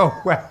going so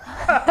well.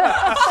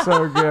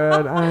 So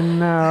good. I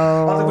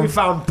know. I was like, we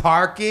found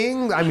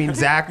parking. I mean,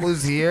 Zach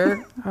was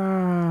here.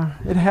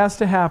 It has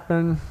to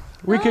happen.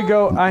 We could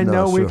go. I No,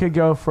 know we sure. could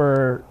go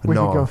for. We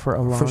could go for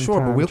a long for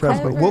sure, time. but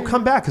trust me. we'll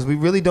come back because we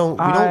really don't.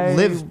 We don't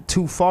live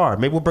too far.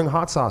 Maybe we'll bring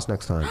hot sauce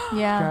next time.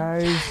 Yeah.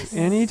 Guys,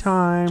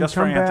 anytime, Just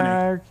for come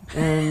Anthony. back,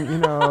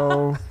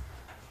 and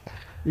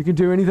you can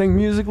do anything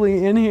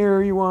musically in here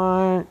you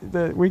want.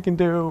 That we can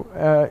do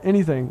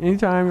anything,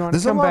 anytime you want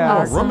There's to come a lot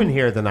back. more room in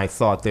here than I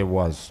thought there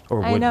was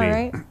or I would know, be.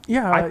 right?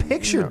 Yeah, I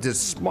pictured this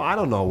small. I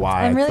don't know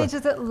why. I'm I really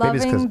thought- just maybe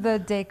it's 'cause- loving the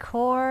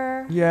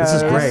decor. Yeah, This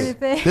is great.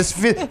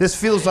 Everything. This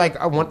feels like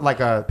I want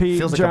like a Pete,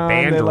 feels like John, a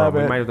band they room. love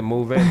We it. might have to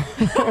move in.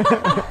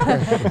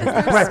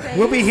 Right,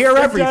 we'll be here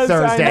every does,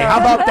 I Thursday. know. How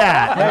about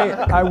that? Hey,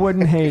 I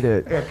wouldn't hate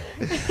it.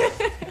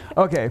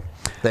 Okay.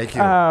 Thank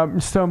you.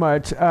 So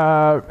much.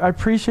 I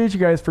appreciate you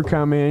guys for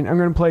coming. I'm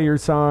going to play your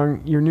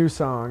song, your new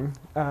song,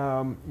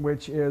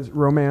 which is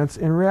Romance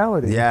in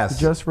Reality. Yes.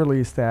 Just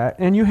released that.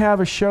 And you have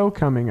a show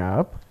coming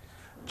up.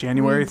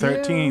 January We do.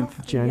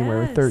 13th.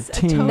 January Yes,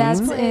 13th.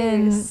 That's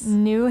Place.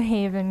 in New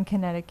Haven,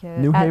 Connecticut.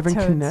 New at Haven,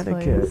 Toad's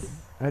Connecticut. Place.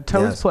 At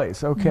Toad's Yes.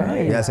 Place.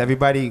 Okay. Yes,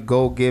 everybody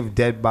go give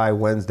Dead by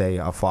Wednesday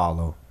a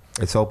follow.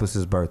 It's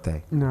Opus's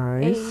birthday.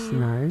 Nice, Hey.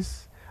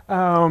 nice.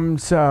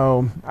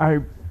 So I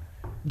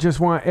just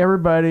want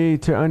everybody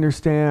to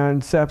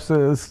understand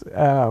Sepsiss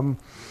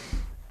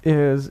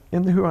is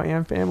in the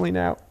Who.Iam family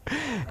now.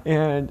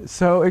 And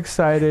so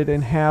excited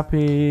and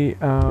happy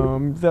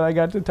that I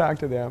got to talk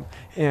to them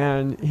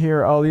and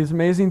hear all these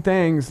amazing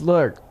things.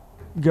 Look,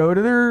 go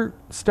to their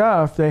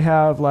stuff. They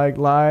have like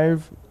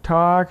live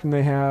talk and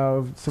they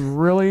have some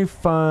really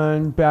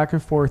fun back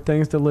and forth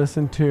things to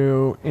listen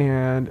to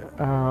and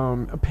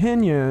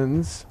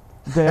opinions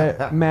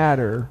that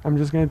matter. I'm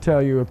just going to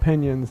tell you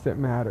opinions that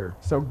matter.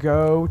 So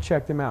go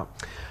check them out.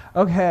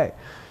 Okay.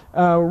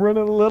 We're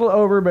running a little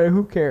over, but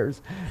who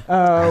cares?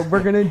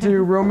 We're going to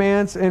do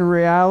Romance and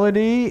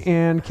Reality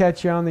and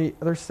catch you on the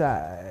other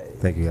side.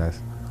 Thank you, guys.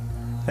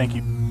 Thank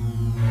you.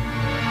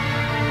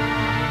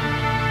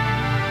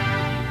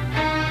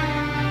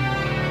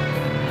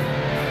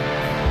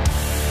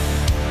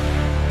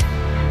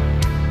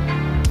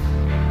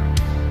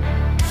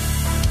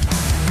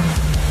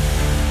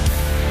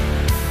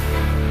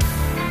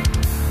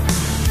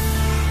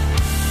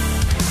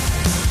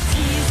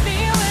 Tease me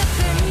with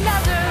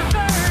another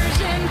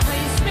version,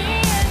 place me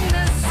in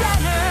the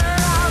center.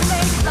 I'll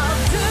make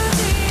love to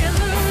the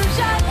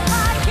illusion.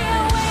 I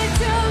can't wait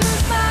to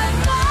lose my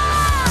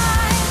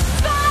mind.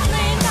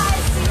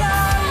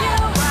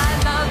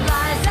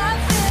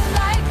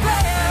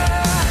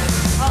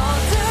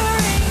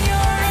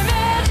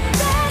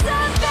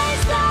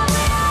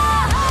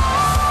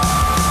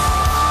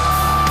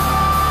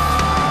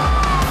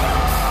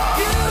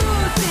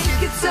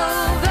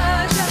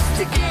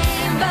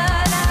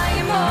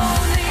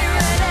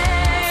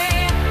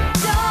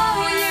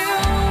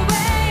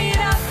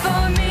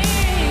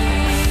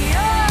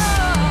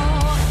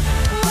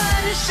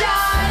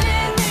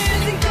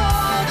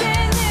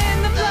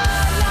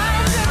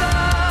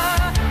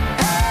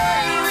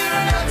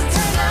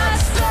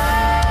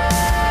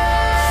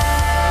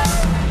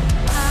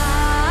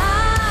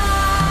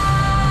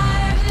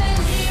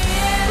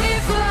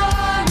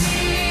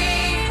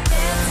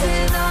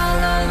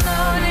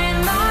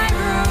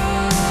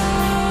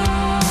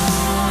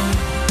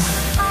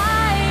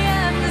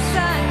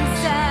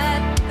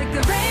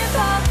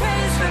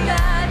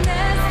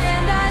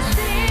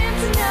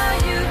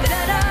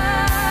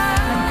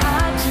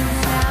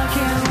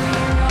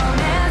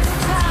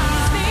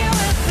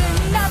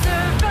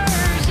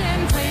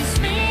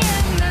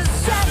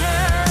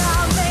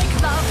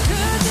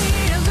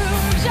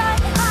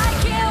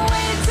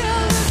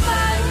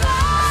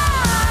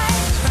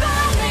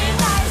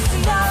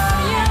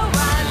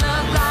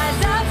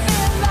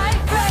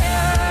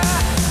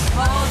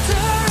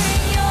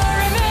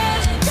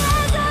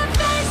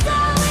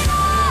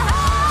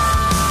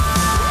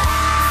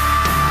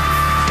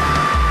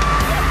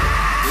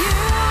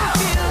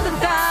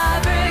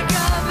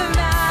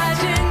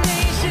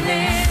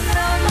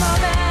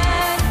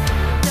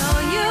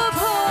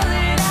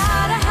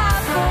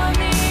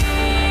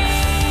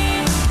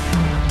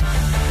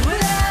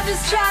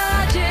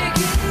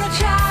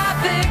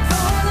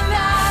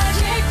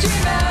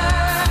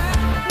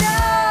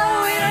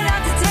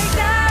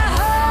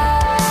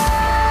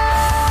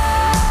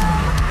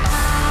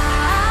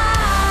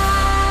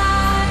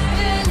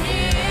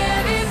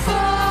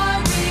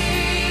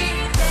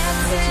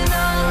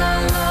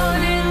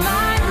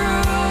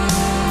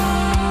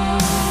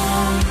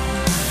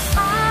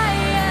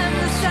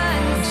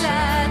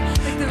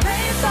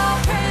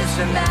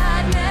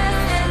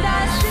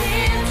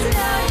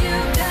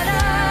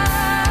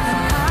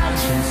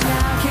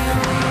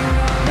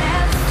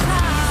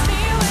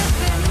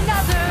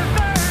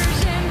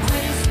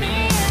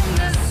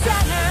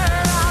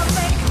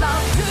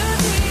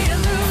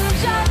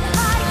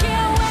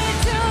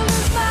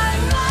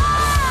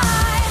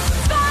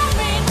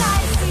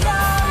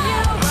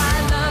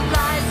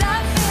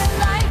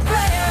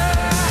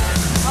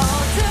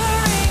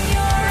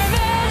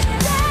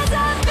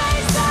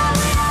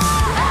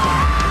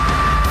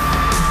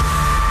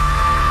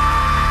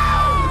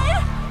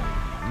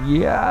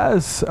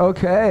 Yes.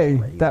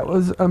 Okay. That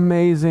was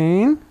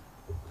amazing.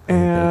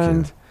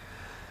 And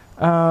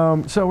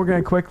so we're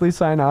going to quickly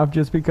sign off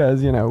just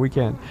because, we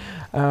can.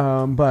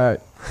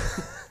 But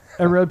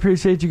I really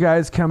appreciate you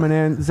guys coming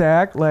in.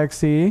 Zach,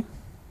 Lexi,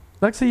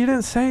 you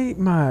didn't say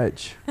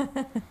much.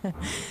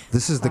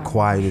 This is the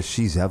quietest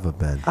she's ever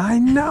been. I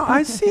know.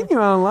 I seen you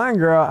online,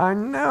 girl. I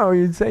know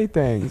you'd say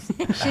things.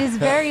 She's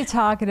very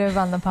talkative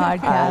on the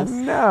podcast.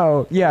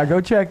 No. Yeah,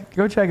 go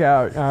check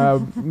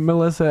out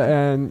Melissa,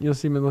 and you'll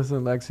see Melissa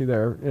and Lexi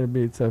there.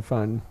 It's a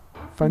fun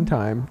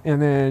time.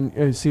 And then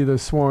you see the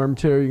swarm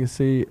too. You can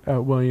see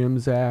William,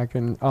 Zach,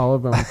 and all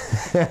of them.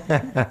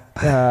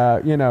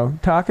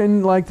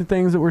 Talking like the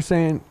things that we're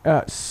saying.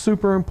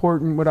 Super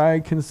important. What I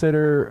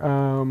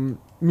consider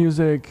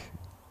music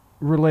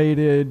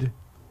related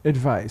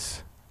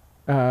advice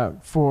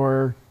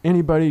for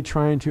anybody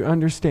trying to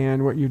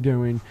understand what you're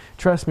doing.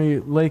 Trust me,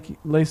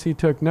 Lacey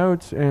took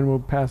notes, and we'll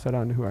pass that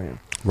on to Who I Am.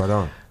 Right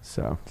on.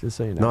 So just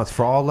so you know. No, it's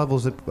for all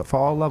levels.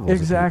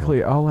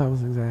 Exactly, all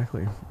levels.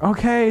 Exactly.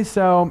 Okay,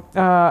 so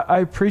I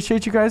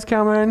appreciate you guys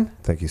coming.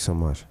 Thank you so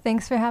much.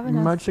 Thanks for having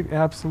us.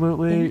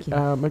 Absolutely.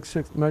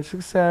 Much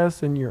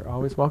success, and you're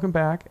always welcome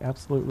back.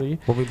 Absolutely.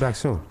 We'll be back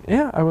soon.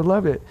 Yeah, I would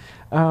love it.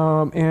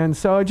 And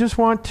so I just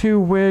want to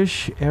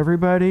wish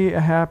everybody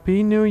a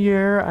happy new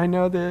year. I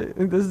know that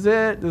this is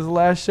it. This is the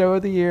last show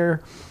of the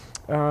year.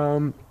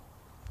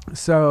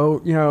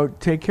 So,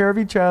 take care of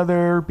each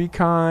other, be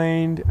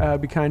kind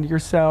to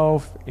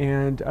yourself,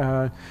 and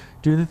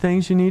do the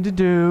things you need to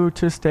do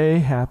to stay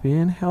happy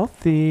and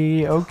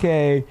healthy.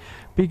 Okay,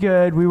 be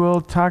good. We will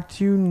talk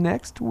to you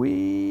next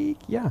week.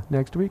 Yeah,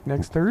 next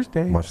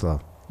Thursday. Much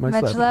love.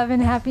 Much love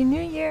and Happy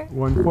New Year.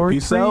 143.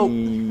 Peace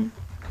out.